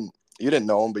if you didn't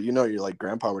know him, but your like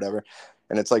grandpa or whatever,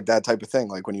 and it's like that type of thing.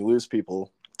 Like when you lose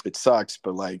people, it sucks,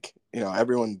 but like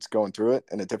everyone's going through it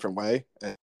in a different way,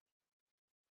 and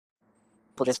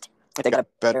people just, if they got a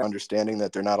better understanding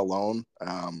that they're not alone,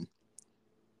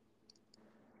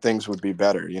 things would be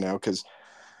better, because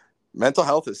mental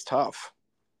health is tough.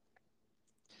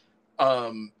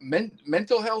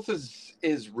 Mental health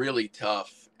is really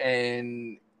tough,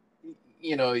 and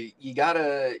you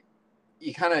kind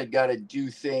of gotta do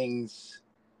things,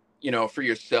 for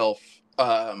yourself,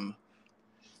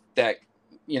 that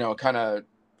kind of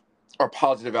are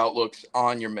positive outlooks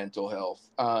on your mental health,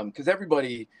 because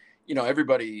everybody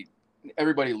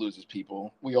loses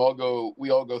people. We all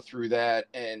go through that,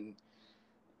 and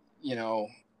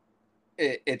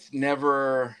it's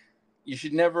never, you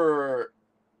should never,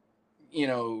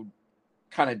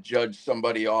 kind of judge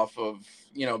somebody off of,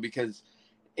 because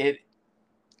it,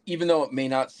 even though it may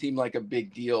not seem like a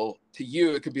big deal to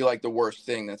you, it could be like the worst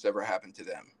thing that's ever happened to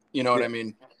them. You know what I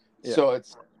mean? Yeah. So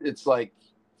it's like,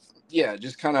 yeah,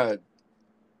 just kind of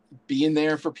being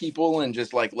there for people and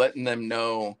just like letting them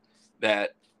know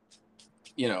that,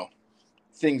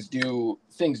 things do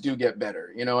get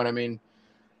better. You know what I mean?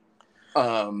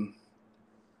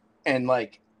 And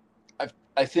like,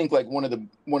 I think like one of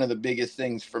the biggest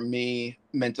things for me,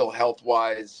 mental health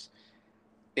wise,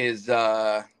 is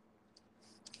kind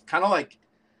of like,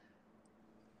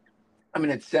 I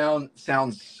mean, it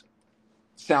sounds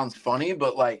funny,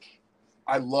 but like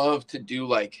I love to do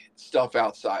like stuff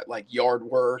outside, like yard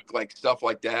work, like stuff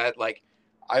like that. Like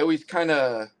I always kind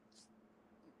of,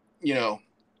 I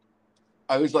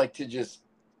always like to just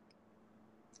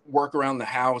work around the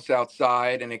house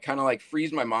outside, and it kind of like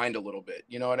frees my mind a little bit.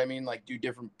 You know what I mean? Like do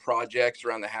different projects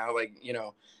around the house, like,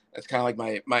 that's kind of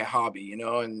like my hobby,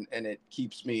 and it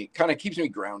keeps me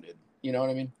grounded. You know what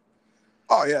I mean?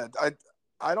 Oh yeah,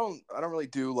 I don't really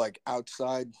do like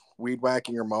outside weed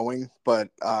whacking or mowing, but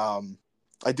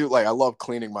I do, like, I love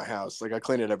cleaning my house. Like I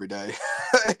clean it every day.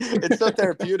 It's so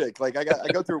therapeutic. Like I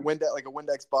go through a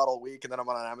Windex bottle a week, and then I'm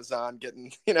on Amazon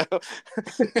getting,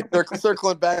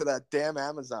 circling back to that damn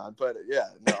Amazon. But yeah,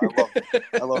 no,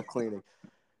 I love cleaning.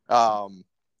 And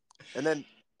then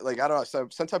like, I don't know. So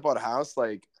since I bought a house,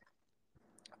 like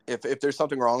if there's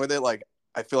something wrong with it, like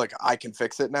I feel like I can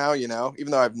fix it now, even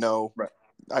though I have no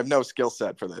skill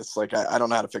set for this. Like I don't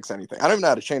know how to fix anything. I don't even know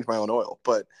how to change my own oil,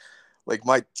 but like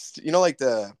like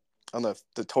on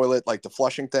the toilet, like the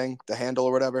flushing thing, the handle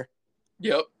or whatever.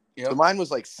 Yep. So mine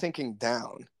was like sinking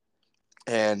down.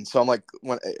 And so I'm like,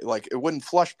 like it wouldn't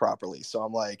flush properly. So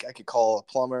I'm like, I could call a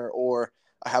plumber, or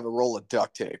I have a roll of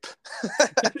duct tape.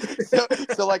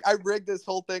 so like I rigged this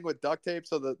whole thing with duct tape,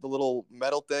 so the little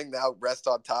metal thing now rests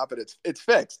on top, and it's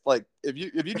fixed. Like if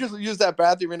you just use that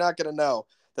bathroom, you're not gonna know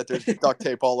that there's duct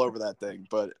tape all over that thing.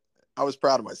 But I was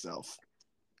proud of myself.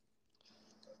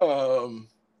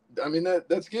 I mean,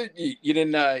 that's good. You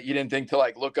didn't think to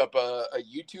like look up a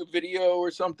YouTube video or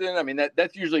something? I mean,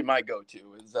 that's usually my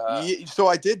go-to is Yeah, so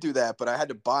I did do that, but I had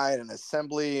to buy an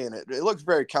assembly, and it looks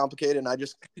very complicated. And I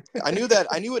knew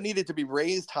it needed to be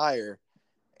raised higher,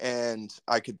 and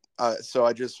I could. So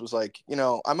I just was like,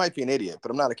 I might be an idiot, but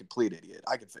I'm not a complete idiot.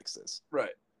 I can fix this.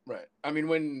 Right. I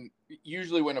mean,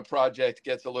 usually when a project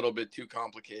gets a little bit too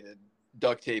complicated,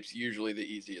 duct tape's usually the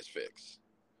easiest fix.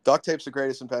 Duct tape's the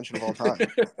greatest invention of all time.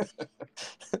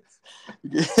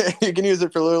 You can use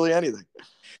it for literally anything.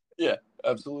 Yeah,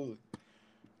 absolutely.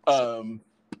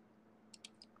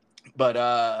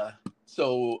 But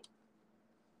so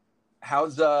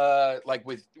how's like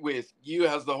with you,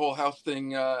 how's the whole house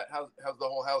thing how's the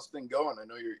whole house thing going? I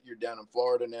know you're down in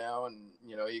Florida now, and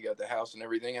you know you got the house and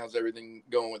everything. How's everything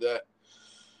going with that?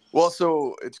 Well,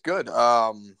 so it's good.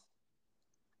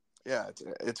 Yeah,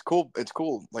 it's cool. It's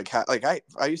cool. Like I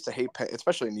used to hate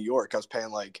especially in New York. I was paying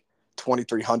like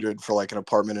 $2,300 for like an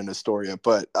apartment in Astoria,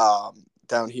 but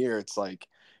down here it's like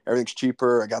everything's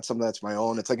cheaper. I got something that's my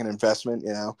own. It's like an investment,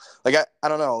 you know. Like I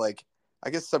don't know. Like I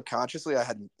guess subconsciously I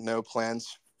had no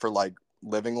plans for like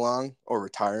living long or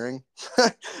retiring,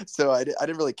 so I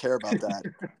didn't really care about that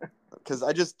because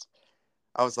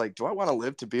I was like, do I want to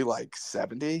live to be like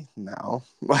 70? No,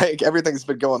 like everything's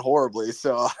been going horribly.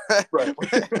 So Right.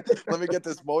 let me get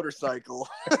this motorcycle.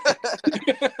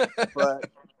 But,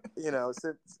 you know,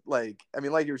 since like, I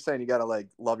mean, like you were saying, you got to like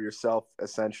love yourself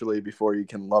essentially before you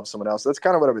can love someone else. That's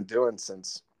kind of what I've been doing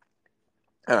since,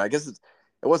 I don't know, I guess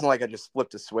it wasn't like I just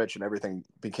flipped a switch and everything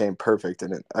became perfect.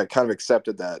 And I kind of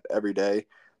accepted that every day.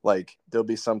 Like there'll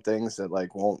be some things that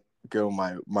like won't go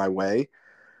my way,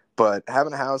 but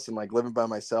having a house and like living by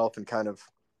myself and kind of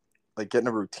like getting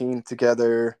a routine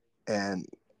together and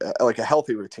like a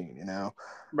healthy routine, you know,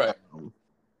 Right.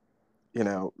 you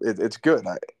know, it's good.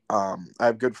 I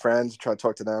have good friends, try to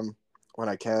talk to them when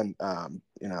I can,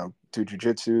 you know, do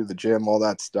jujitsu, the gym, all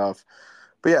that stuff.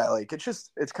 But yeah, like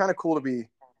it's kind of cool to be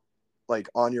like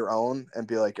on your own and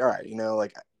be like, all right, you know,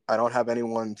 like I don't have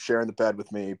anyone sharing the bed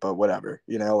with me, but whatever,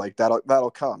 you know, like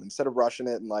that'll come instead of rushing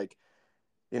it and like,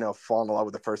 you know, fall in love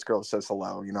with the first girl who says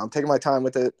hello. You know, I'm taking my time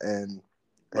with it, and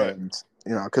Right.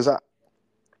 you know, because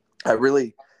I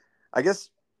really, I guess,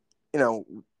 you know,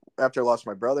 after I lost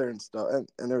my brother and stuff,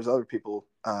 and there was other people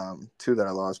too that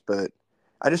I lost, but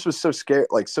I just was so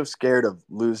scared of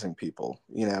losing people,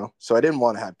 you know. So I didn't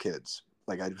want to have kids.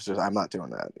 Like I'm not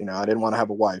doing that. You know, I didn't want to have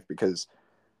a wife because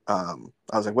I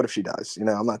was like, what if she dies? You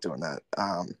know, I'm not doing that.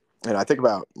 And I think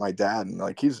about my dad and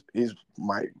like he's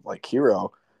my like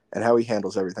hero and how he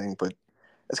handles everything, but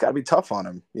it's got to be tough on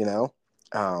him, you know.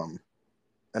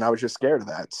 And I was just scared of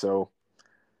that. So,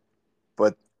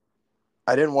 but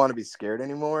I didn't want to be scared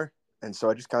anymore, and so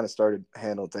I just kind of started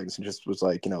handling things and just was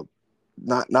like, you know,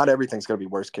 not everything's gonna be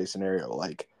worst case scenario.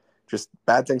 Like, just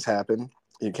bad things happen.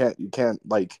 You can't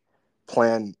like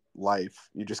plan life.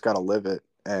 You just got to live it,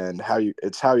 and how you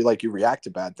react to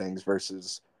bad things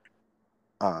versus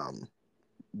um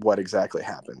what exactly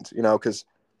happened. You know, because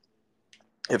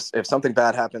if something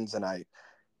bad happens and I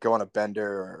go on a bender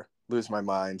or lose my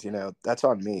mind, you know, that's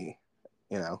on me.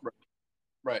 You know.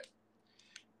 Right.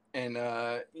 And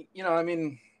you know, I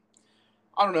mean,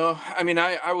 I don't know. I mean,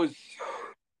 I was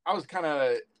kind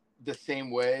of the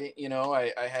same way, you know.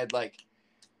 I had like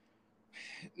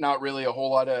not really a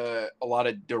lot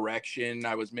of direction.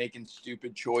 I was making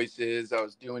stupid choices. I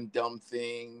was doing dumb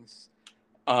things.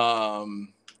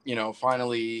 You know,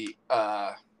 finally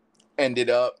ended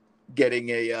up getting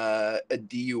a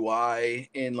DUI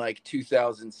in like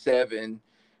 2007,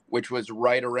 which was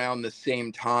right around the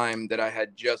same time that I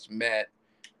had just met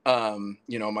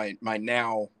you know, my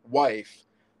now wife.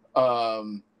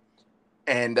 Um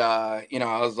and you know,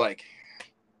 I was like,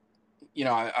 you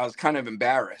know, I was kind of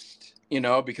embarrassed, you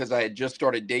know, because I had just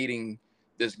started dating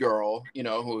this girl, you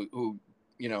know, who,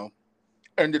 you know,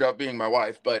 ended up being my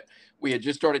wife, but we had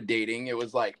just started dating. It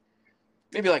was like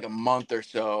maybe like a month or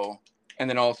so, and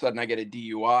then all of a sudden I get a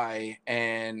DUI,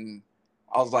 and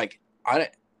I was like, I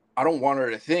don't want her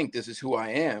to think this is who I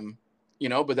am, you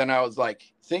know. But then I was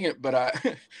like thinking, but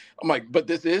I'm like, but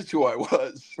this is who I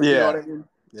was, you know what Yeah. I mean?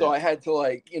 So Yeah. I had to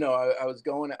like, you know, I was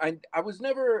going. I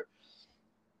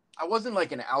wasn't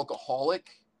like an alcoholic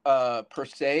per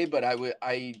se, but I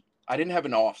didn't have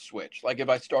an off switch. Like if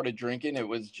I started drinking, it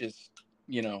was just,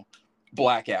 you know,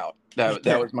 blackout. That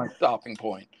Yeah. was my stopping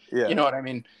point. You Yeah. know what I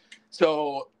mean?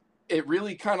 So it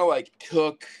really kind of like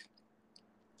took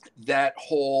that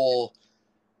whole,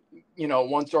 you know,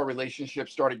 once our relationship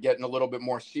started getting a little bit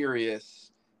more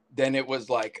serious, then it was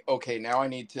like, okay, now I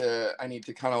need to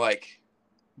kind of like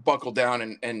buckle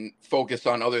down and focus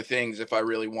on other things if I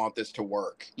really want this to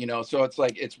work, you know? So it's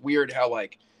like, it's weird how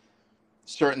like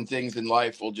certain things in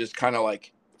life will just kind of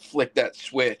like flick that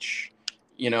switch,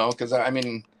 you know? Cause I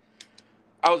mean,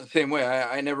 I was the same way.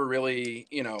 I never really,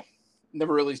 you know,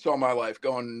 never really saw my life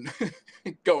going,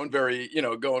 going very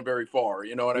far,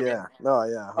 you know what I mean? Yeah. No.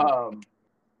 Yeah. Um,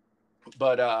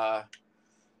 but,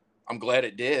 I'm glad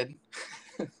it did.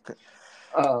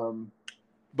 Um,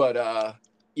 but,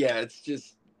 yeah, it's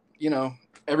just,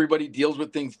 everybody deals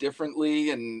with things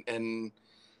differently, and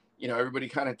everybody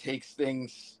kind of takes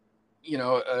things,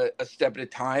 a step at a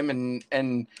time,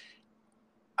 and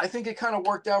I think it kind of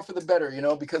worked out for the better,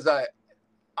 because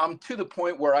I'm to the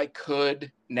point where I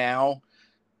could now,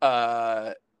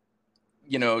 uh,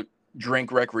 you know,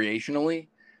 drink recreationally,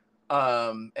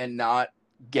 and not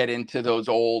get into those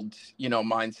old,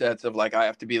 mindsets of like I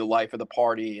have to be the life of the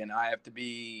party, and I have to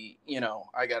be,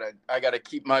 I gotta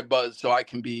keep my buzz so I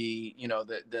can be,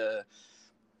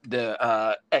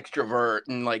 the extrovert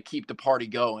and like keep the party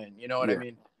going. You know what I Yeah.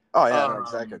 mean? Oh yeah, I know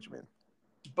exactly Um, what you mean.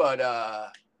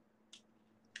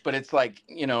 but it's like,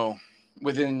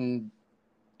 within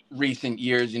recent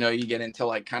years, you get into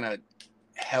like kind of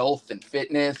health and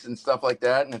fitness and stuff like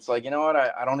that, and it's like, you know what,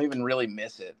 I don't even really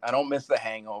miss it. I don't miss the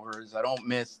hangovers. I don't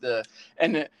miss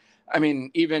and I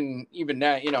mean, even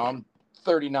now, I'm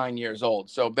 39 years old,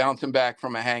 so bouncing back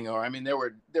from a hangover, I mean, there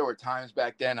were times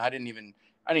back then I didn't even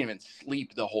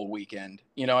sleep the whole weekend.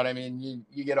 You know what I mean?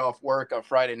 You get off work on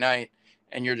Friday night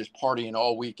and you're just partying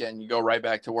all weekend. You go right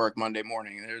back to work Monday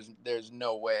morning. There's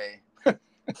no way.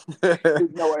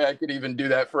 There's no way I could even do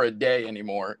that for a day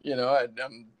anymore.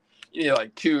 I'm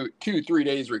like 3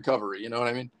 days recovery. You know what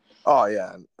I mean? Oh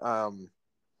yeah. I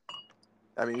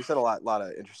mean, you said lot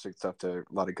of interesting stuff to a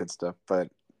lot of good stuff, but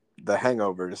the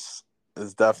hangovers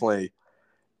is definitely.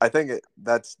 I think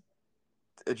it's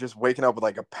just waking up with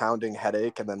like a pounding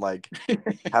headache, and then like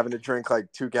having to drink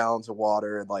like 2 gallons of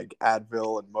water and like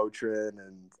Advil and Motrin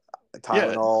and Yeah.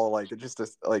 Tylenol. Like it's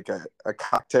just like a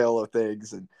cocktail of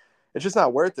things, and it's just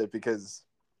not worth it because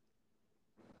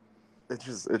it's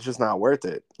just not worth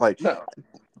it. Like No.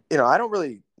 I don't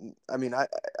really. I mean,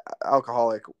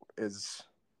 alcoholic is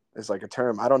like a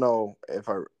term. I don't know if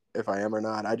I am or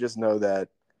not. I just know that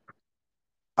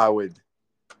I would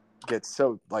get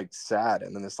so like sad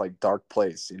and in this like dark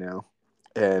place,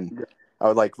 and I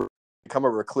would like become a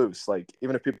recluse. Like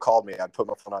even if people called me, I'd put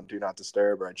my phone on do not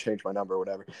disturb, or I'd change my number or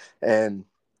whatever, and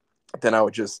then I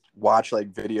would just watch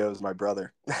like videos of my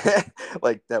brother,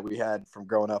 like that we had from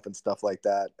growing up and stuff like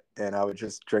that, and I would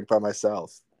just drink by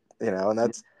myself, and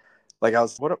that's like I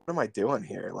was, what am I doing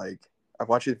here? Like I've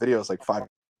watched these videos like 5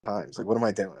 times. Like what am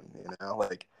I doing?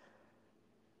 Like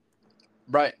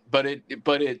Right. But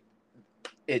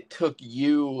it took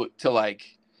you to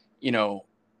like, you know,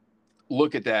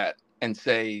 look at that and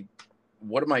say,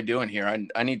 what am I doing here?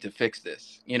 I need to fix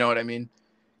this. You know what I mean?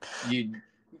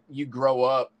 You grow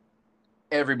up,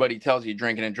 everybody tells you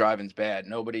drinking and driving's bad.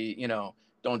 Nobody,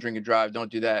 don't drink and drive,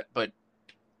 don't do that. But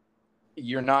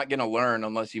you're not going to learn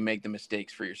unless you make the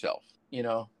mistakes for yourself.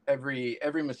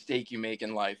 Every mistake you make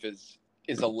in life is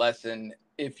a lesson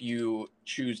if you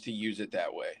choose to use it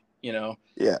that way.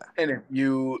 yeah, And if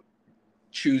you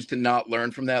choose to not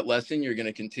learn from that lesson, you're going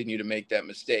to continue to make that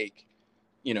mistake,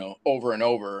 over and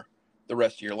over the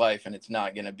rest of your life, and it's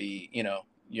not going to be,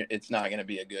 it's not going to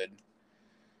be a good.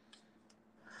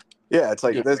 yeah. It's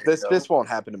like Good this way to this go. this won't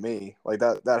happen to me. Like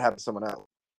that happened to someone else.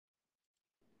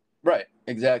 Right,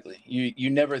 exactly. You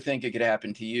never think it could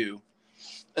happen to you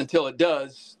until it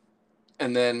does,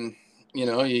 and then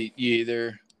you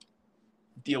either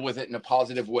deal with it in a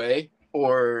positive way,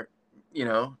 or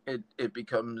it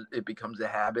becomes a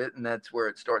habit, and that's where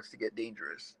it starts to get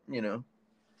dangerous.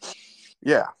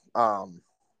 Yeah.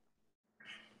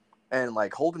 And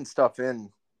like holding stuff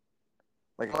in,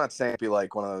 like I'm not saying be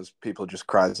like one of those people who just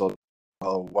cries, oh,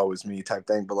 woe is me type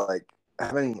thing, but like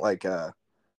having like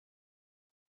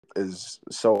is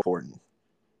so important.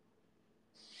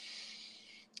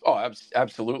 Oh,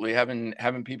 absolutely.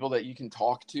 Having people that you can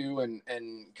talk to and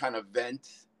kind of vent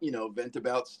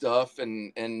about stuff,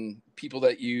 and people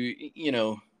that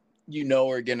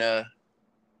are gonna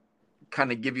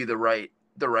kind of give you the right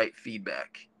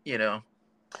feedback.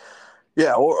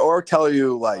 Yeah, or tell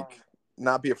you like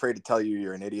not be afraid to tell you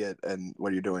you're an idiot and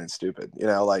what you're doing is stupid.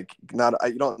 Like not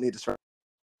you don't need to start.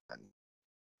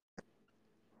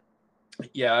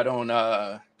 Yeah, I don't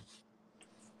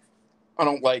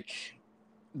like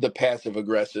the passive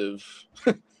aggressive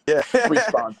Yeah,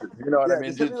 responses. You know what I yeah. mean?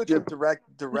 Just hit me with the Just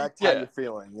direct how yeah, you're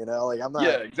feeling. Like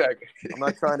yeah, exactly. I'm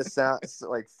not trying to sound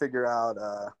like figure out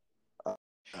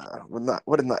not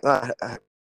what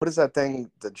is that thing,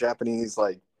 the Japanese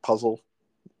like puzzle,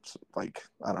 like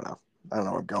I don't know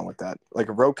where I'm going with that, like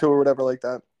a Roku or whatever like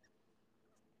that.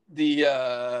 The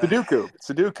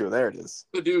Sudoku, there it is.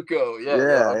 Sudoku. Yeah, yeah.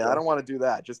 Yeah, I Okay. don't want to do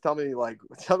that. Just tell me what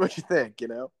you think.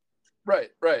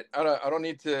 Right, right. I don't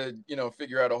need to,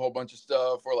 figure out a whole bunch of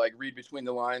stuff or like read between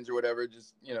the lines or whatever.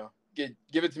 Just, give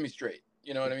it to me straight.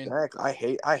 You know what I mean? Exactly.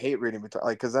 I hate reading between,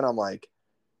 like, because then I'm like,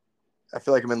 I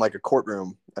feel like I'm in like a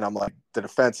courtroom, and I'm like the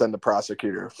defense and the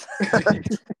prosecutor.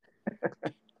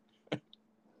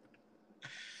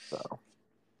 So,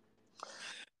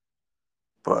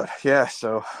 but yeah,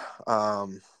 so a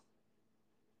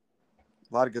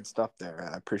lot of good stuff there.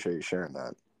 I appreciate you sharing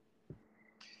that.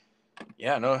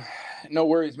 Yeah, no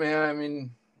worries, man. I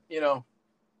mean,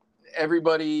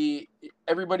 everybody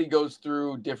goes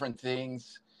through different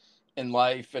things in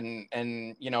life, and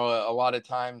a lot of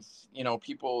times,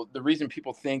 the reason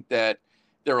people think that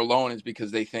they're alone is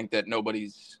because they think that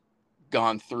nobody's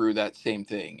gone through that same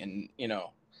thing. And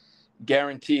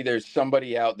guarantee there's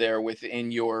somebody out there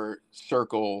within your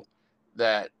circle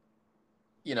that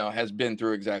has been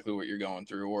through exactly what you're going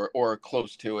through, or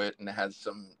close to it, and has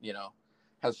some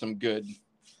good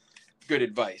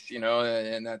advice,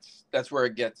 and that's where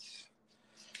it gets,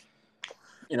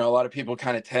 a lot of people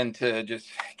kind of tend to just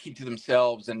keep to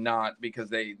themselves, and not because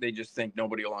they just think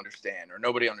nobody will understand, or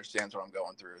nobody understands what I'm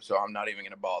going through, so I'm not even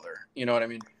going to bother. You know what I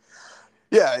mean?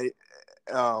 Yeah.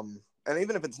 And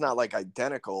even if it's not like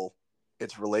identical,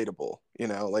 it's relatable,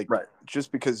 like right.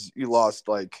 Just because you lost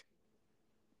like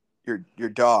your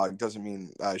dog doesn't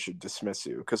mean I should dismiss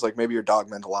you, because like maybe your dog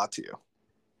meant a lot to you.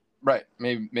 Right.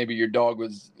 Maybe your dog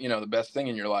was, the best thing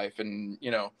in your life, and,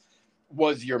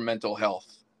 was your mental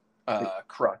health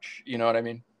crutch. You know what I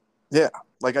mean? Yeah.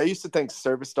 Like I used to think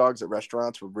service dogs at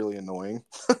restaurants were really annoying,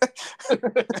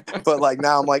 but like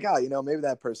now I'm like, maybe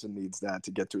that person needs that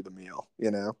to get through the meal,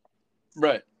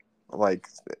 Right. Like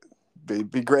be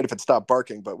great if it stopped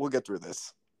barking, but we'll get through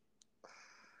this.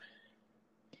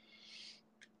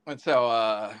 That's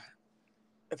how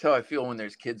I feel when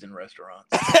there's kids in restaurants.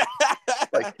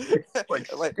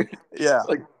 Yeah,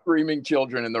 like screaming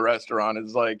children in the restaurant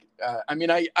is like, I mean,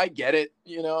 I get it,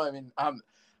 I mean,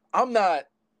 I'm not,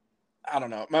 I don't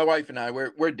know. My wife and I,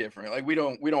 we're different. Like we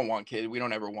don't want kids. We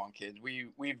don't ever want kids.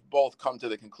 We've both come to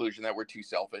the conclusion that we're too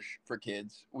selfish for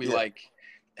kids. We like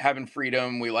having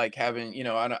freedom. We like having,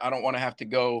 I don't want to have to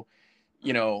go,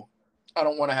 I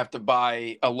don't want to have to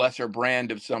buy a lesser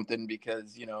brand of something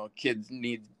because, kids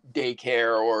need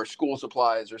daycare or school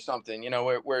supplies or something.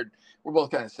 We're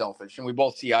both kind of selfish, and we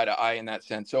both see eye to eye in that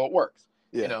sense. So it works,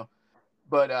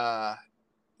 but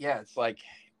yeah, it's like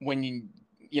when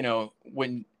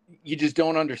when you just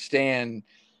don't understand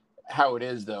how it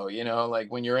is though,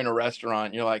 like when you're in a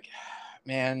restaurant, you're like,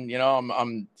 man,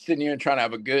 I'm sitting here and trying to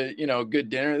have a good, good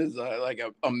dinner. This is like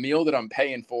a meal that I'm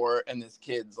paying for. And this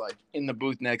kid's like in the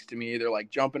booth next to me. They're like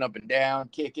jumping up and down,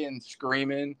 kicking,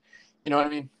 screaming. You know what I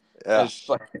mean? Yeah.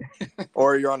 Like...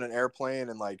 Or you're on an airplane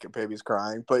and like a baby's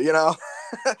crying, but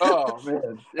Oh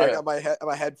man. Yeah. I got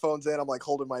my headphones in. I'm like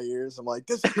holding my ears. I'm like,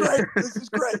 this is great. This is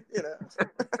great.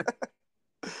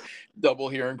 Double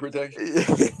hearing protection.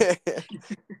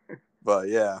 But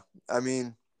yeah, I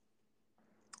mean,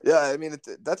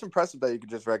 that's impressive that you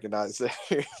could just recognize that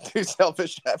you're too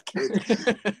selfish to have kids.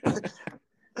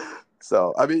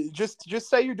 So, I mean, just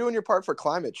say you're doing your part for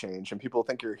climate change, and people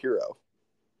think you're a hero.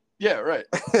 Yeah, right.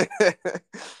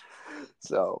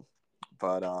 So,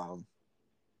 but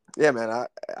yeah, man,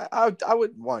 I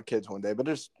would want kids one day, but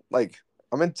just like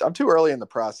I'm too early in the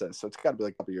process, so it's got to be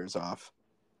like a couple years off.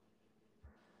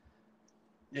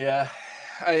 Yeah,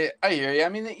 I hear you. I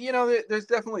mean, there's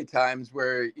definitely times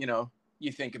where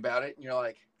you think about it and you're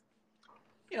like,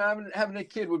 having a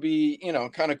kid would be,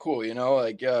 kind of cool,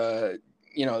 like,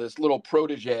 this little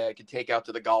protege I could take out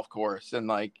to the golf course and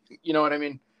like, you know what I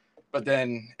mean? But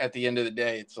then at the end of the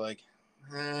day, it's like,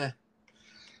 I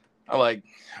like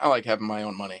having my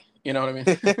own money. You know what I mean?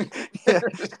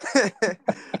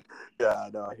 Yeah,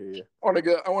 no, I hear you.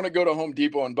 I want to go to Home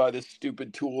Depot and buy this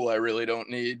stupid tool I really don't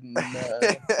need. And,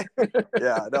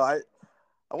 yeah, no, I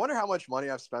wonder how much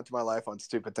money I've spent in my life on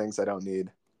stupid things I don't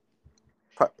need.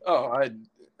 Oh,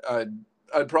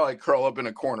 I'd probably curl up in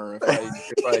a corner if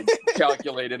I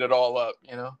calculated it all up,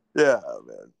 Yeah,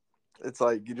 man. It's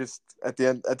like you just at the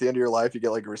end of your life you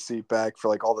get like a receipt back for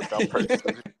like all the dumb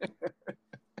purchases.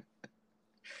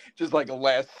 Just like a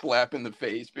last slap in the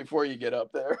face before you get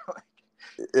up there.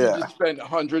 Yeah. You just spend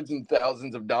hundreds and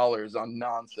thousands of dollars on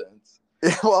nonsense.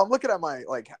 Yeah, well, I'm looking at my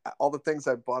like all the things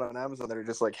I bought on Amazon that are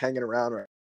just like hanging around, right?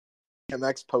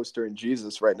 DMX poster and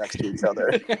Jesus right next to each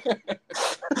other.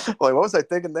 Like, what was I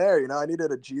thinking there? I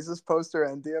needed a Jesus poster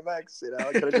and DMX.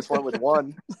 I could have just went with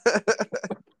one.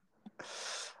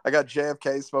 I got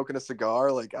JFK smoking a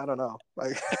cigar. Like, I don't know.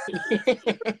 Like,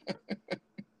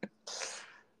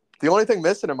 the only thing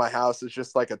missing in my house is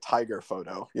just like a tiger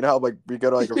photo. How like we go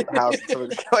to like a house and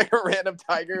someone's got like a random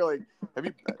tiger. Like, are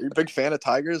you a big fan of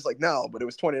tigers? Like, no, but it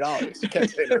was $20. You can't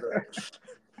say no to that.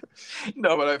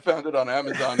 No, but I found it on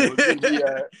Amazon. It was going to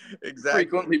be Exactly.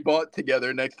 frequently bought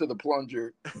together next to the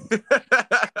plunger.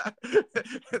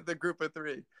 The group of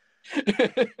three.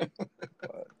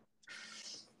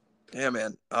 Yeah,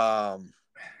 man.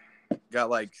 Got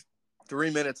like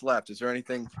 3 minutes left. Is there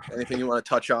anything you want to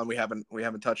touch on? We haven't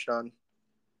touched on.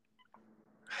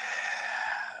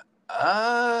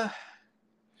 I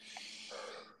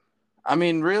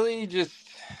mean, really, just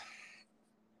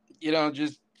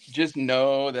just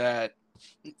know that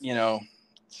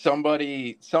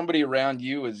somebody around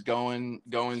you is going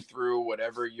through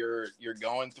whatever you're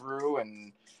going through,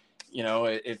 and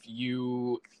if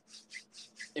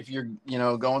you're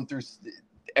going through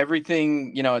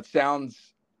everything, it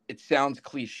sounds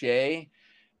cliche,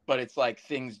 but it's like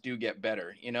things do get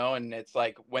better, and it's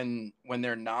like when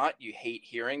they're not, you hate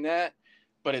hearing that,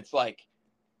 but it's like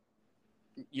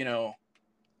you're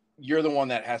the one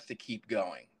that has to keep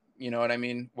going. You know what I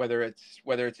mean? Whether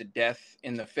it's a death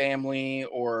in the family,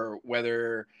 or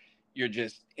whether you're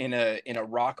just in a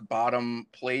rock bottom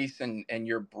place and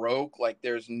you're broke, like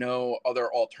there's no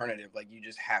other alternative. Like you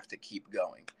just have to keep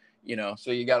going,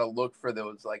 so you got to look for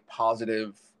those like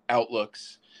positive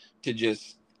outlooks to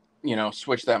just,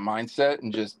 switch that mindset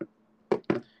and just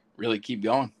really keep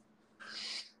going.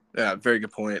 Yeah, very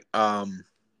good point.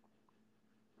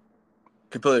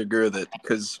 Completely agree with it,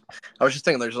 because I was just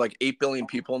thinking there's like 8 billion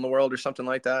people in the world or something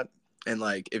like that, and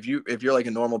like if you're like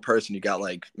a normal person, you got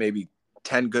like maybe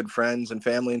 10 good friends and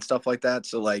family and stuff like that.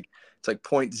 So like it's like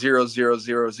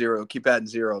 0.0000, keep adding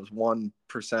zeros, 1%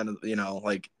 of,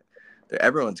 like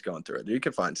everyone's going through it. You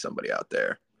can find somebody out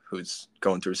there who's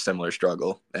going through a similar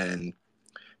struggle, and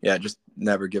yeah, just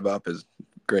never give up is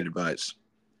great advice.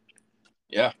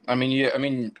 Yeah, I mean,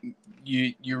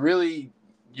 you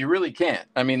really can't.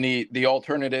 I mean, the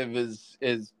alternative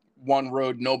is one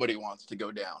road nobody wants to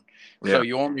go down. Yeah. So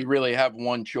you only really have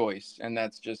one choice, and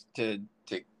that's just to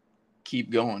keep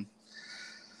going.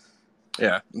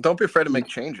 Yeah, don't be afraid to make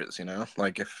changes.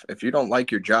 Like if you don't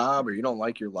like your job or you don't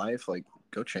like your life, like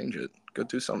go change it. Go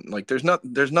do something. Like there's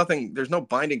no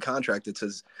binding contract that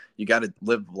says you got to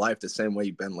live life the same way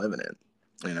you've been living it.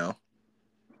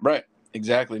 Right.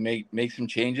 Exactly. Make some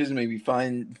changes. Maybe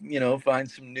find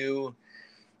some new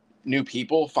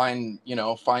people. Find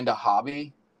a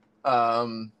hobby. I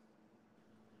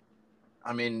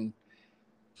mean,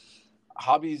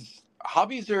 hobbies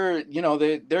are,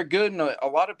 they're good, and a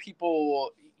lot of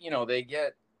people,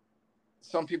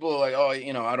 some people are like, oh,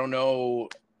 I don't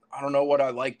know what I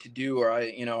like to do, or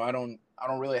I don't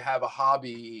really have a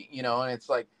hobby, and it's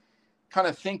like, kind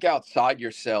of think outside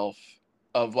yourself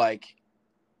of like,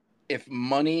 if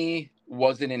money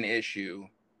wasn't an issue,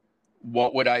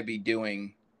 what would I be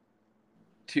doing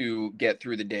to get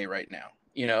through the day right now?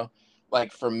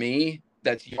 Like for me,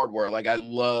 that's yard work. Like I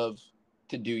love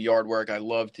to do yard work. I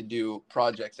love to do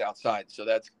projects outside. So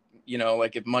that's,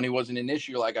 like if money wasn't an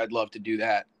issue, like I'd love to do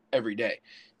that every day,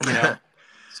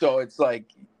 So it's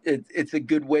like, it's a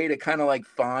good way to kind of like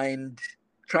try and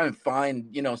find,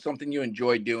 something you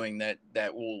enjoy doing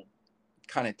that will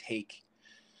kind of take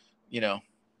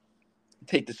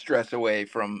the stress away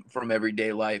from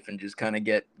everyday life, and just kind of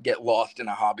get lost in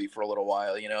a hobby for a little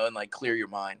while, and like clear your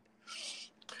mind.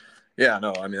 Yeah,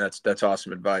 no, I mean, that's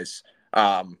awesome advice.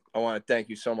 I want to thank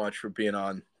you so much for being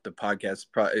on the podcast.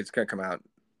 It's going to come out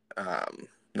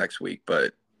next week,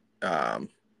 but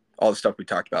all the stuff we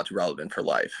talked about is relevant for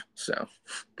life. So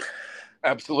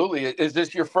absolutely. Is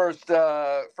this your first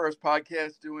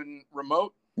podcast doing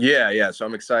remote? Yeah. So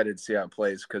I'm excited to see how it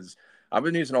plays, because I've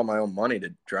been using all my own money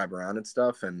to drive around and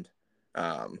stuff, and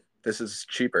this is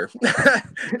cheaper.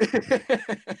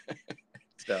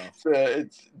 So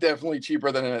it's definitely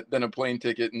cheaper than a plane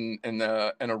ticket and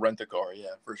a rent-a-car.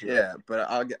 Yeah, for sure. Yeah, but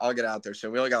I'll get out there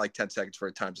soon. We only got like 10 seconds for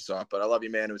it time to off, but I love you,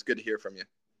 man. It was good to hear from you.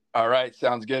 All right,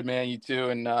 sounds good, man. You too,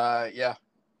 and yeah.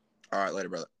 All right, later,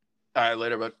 brother. All right,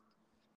 later, bud.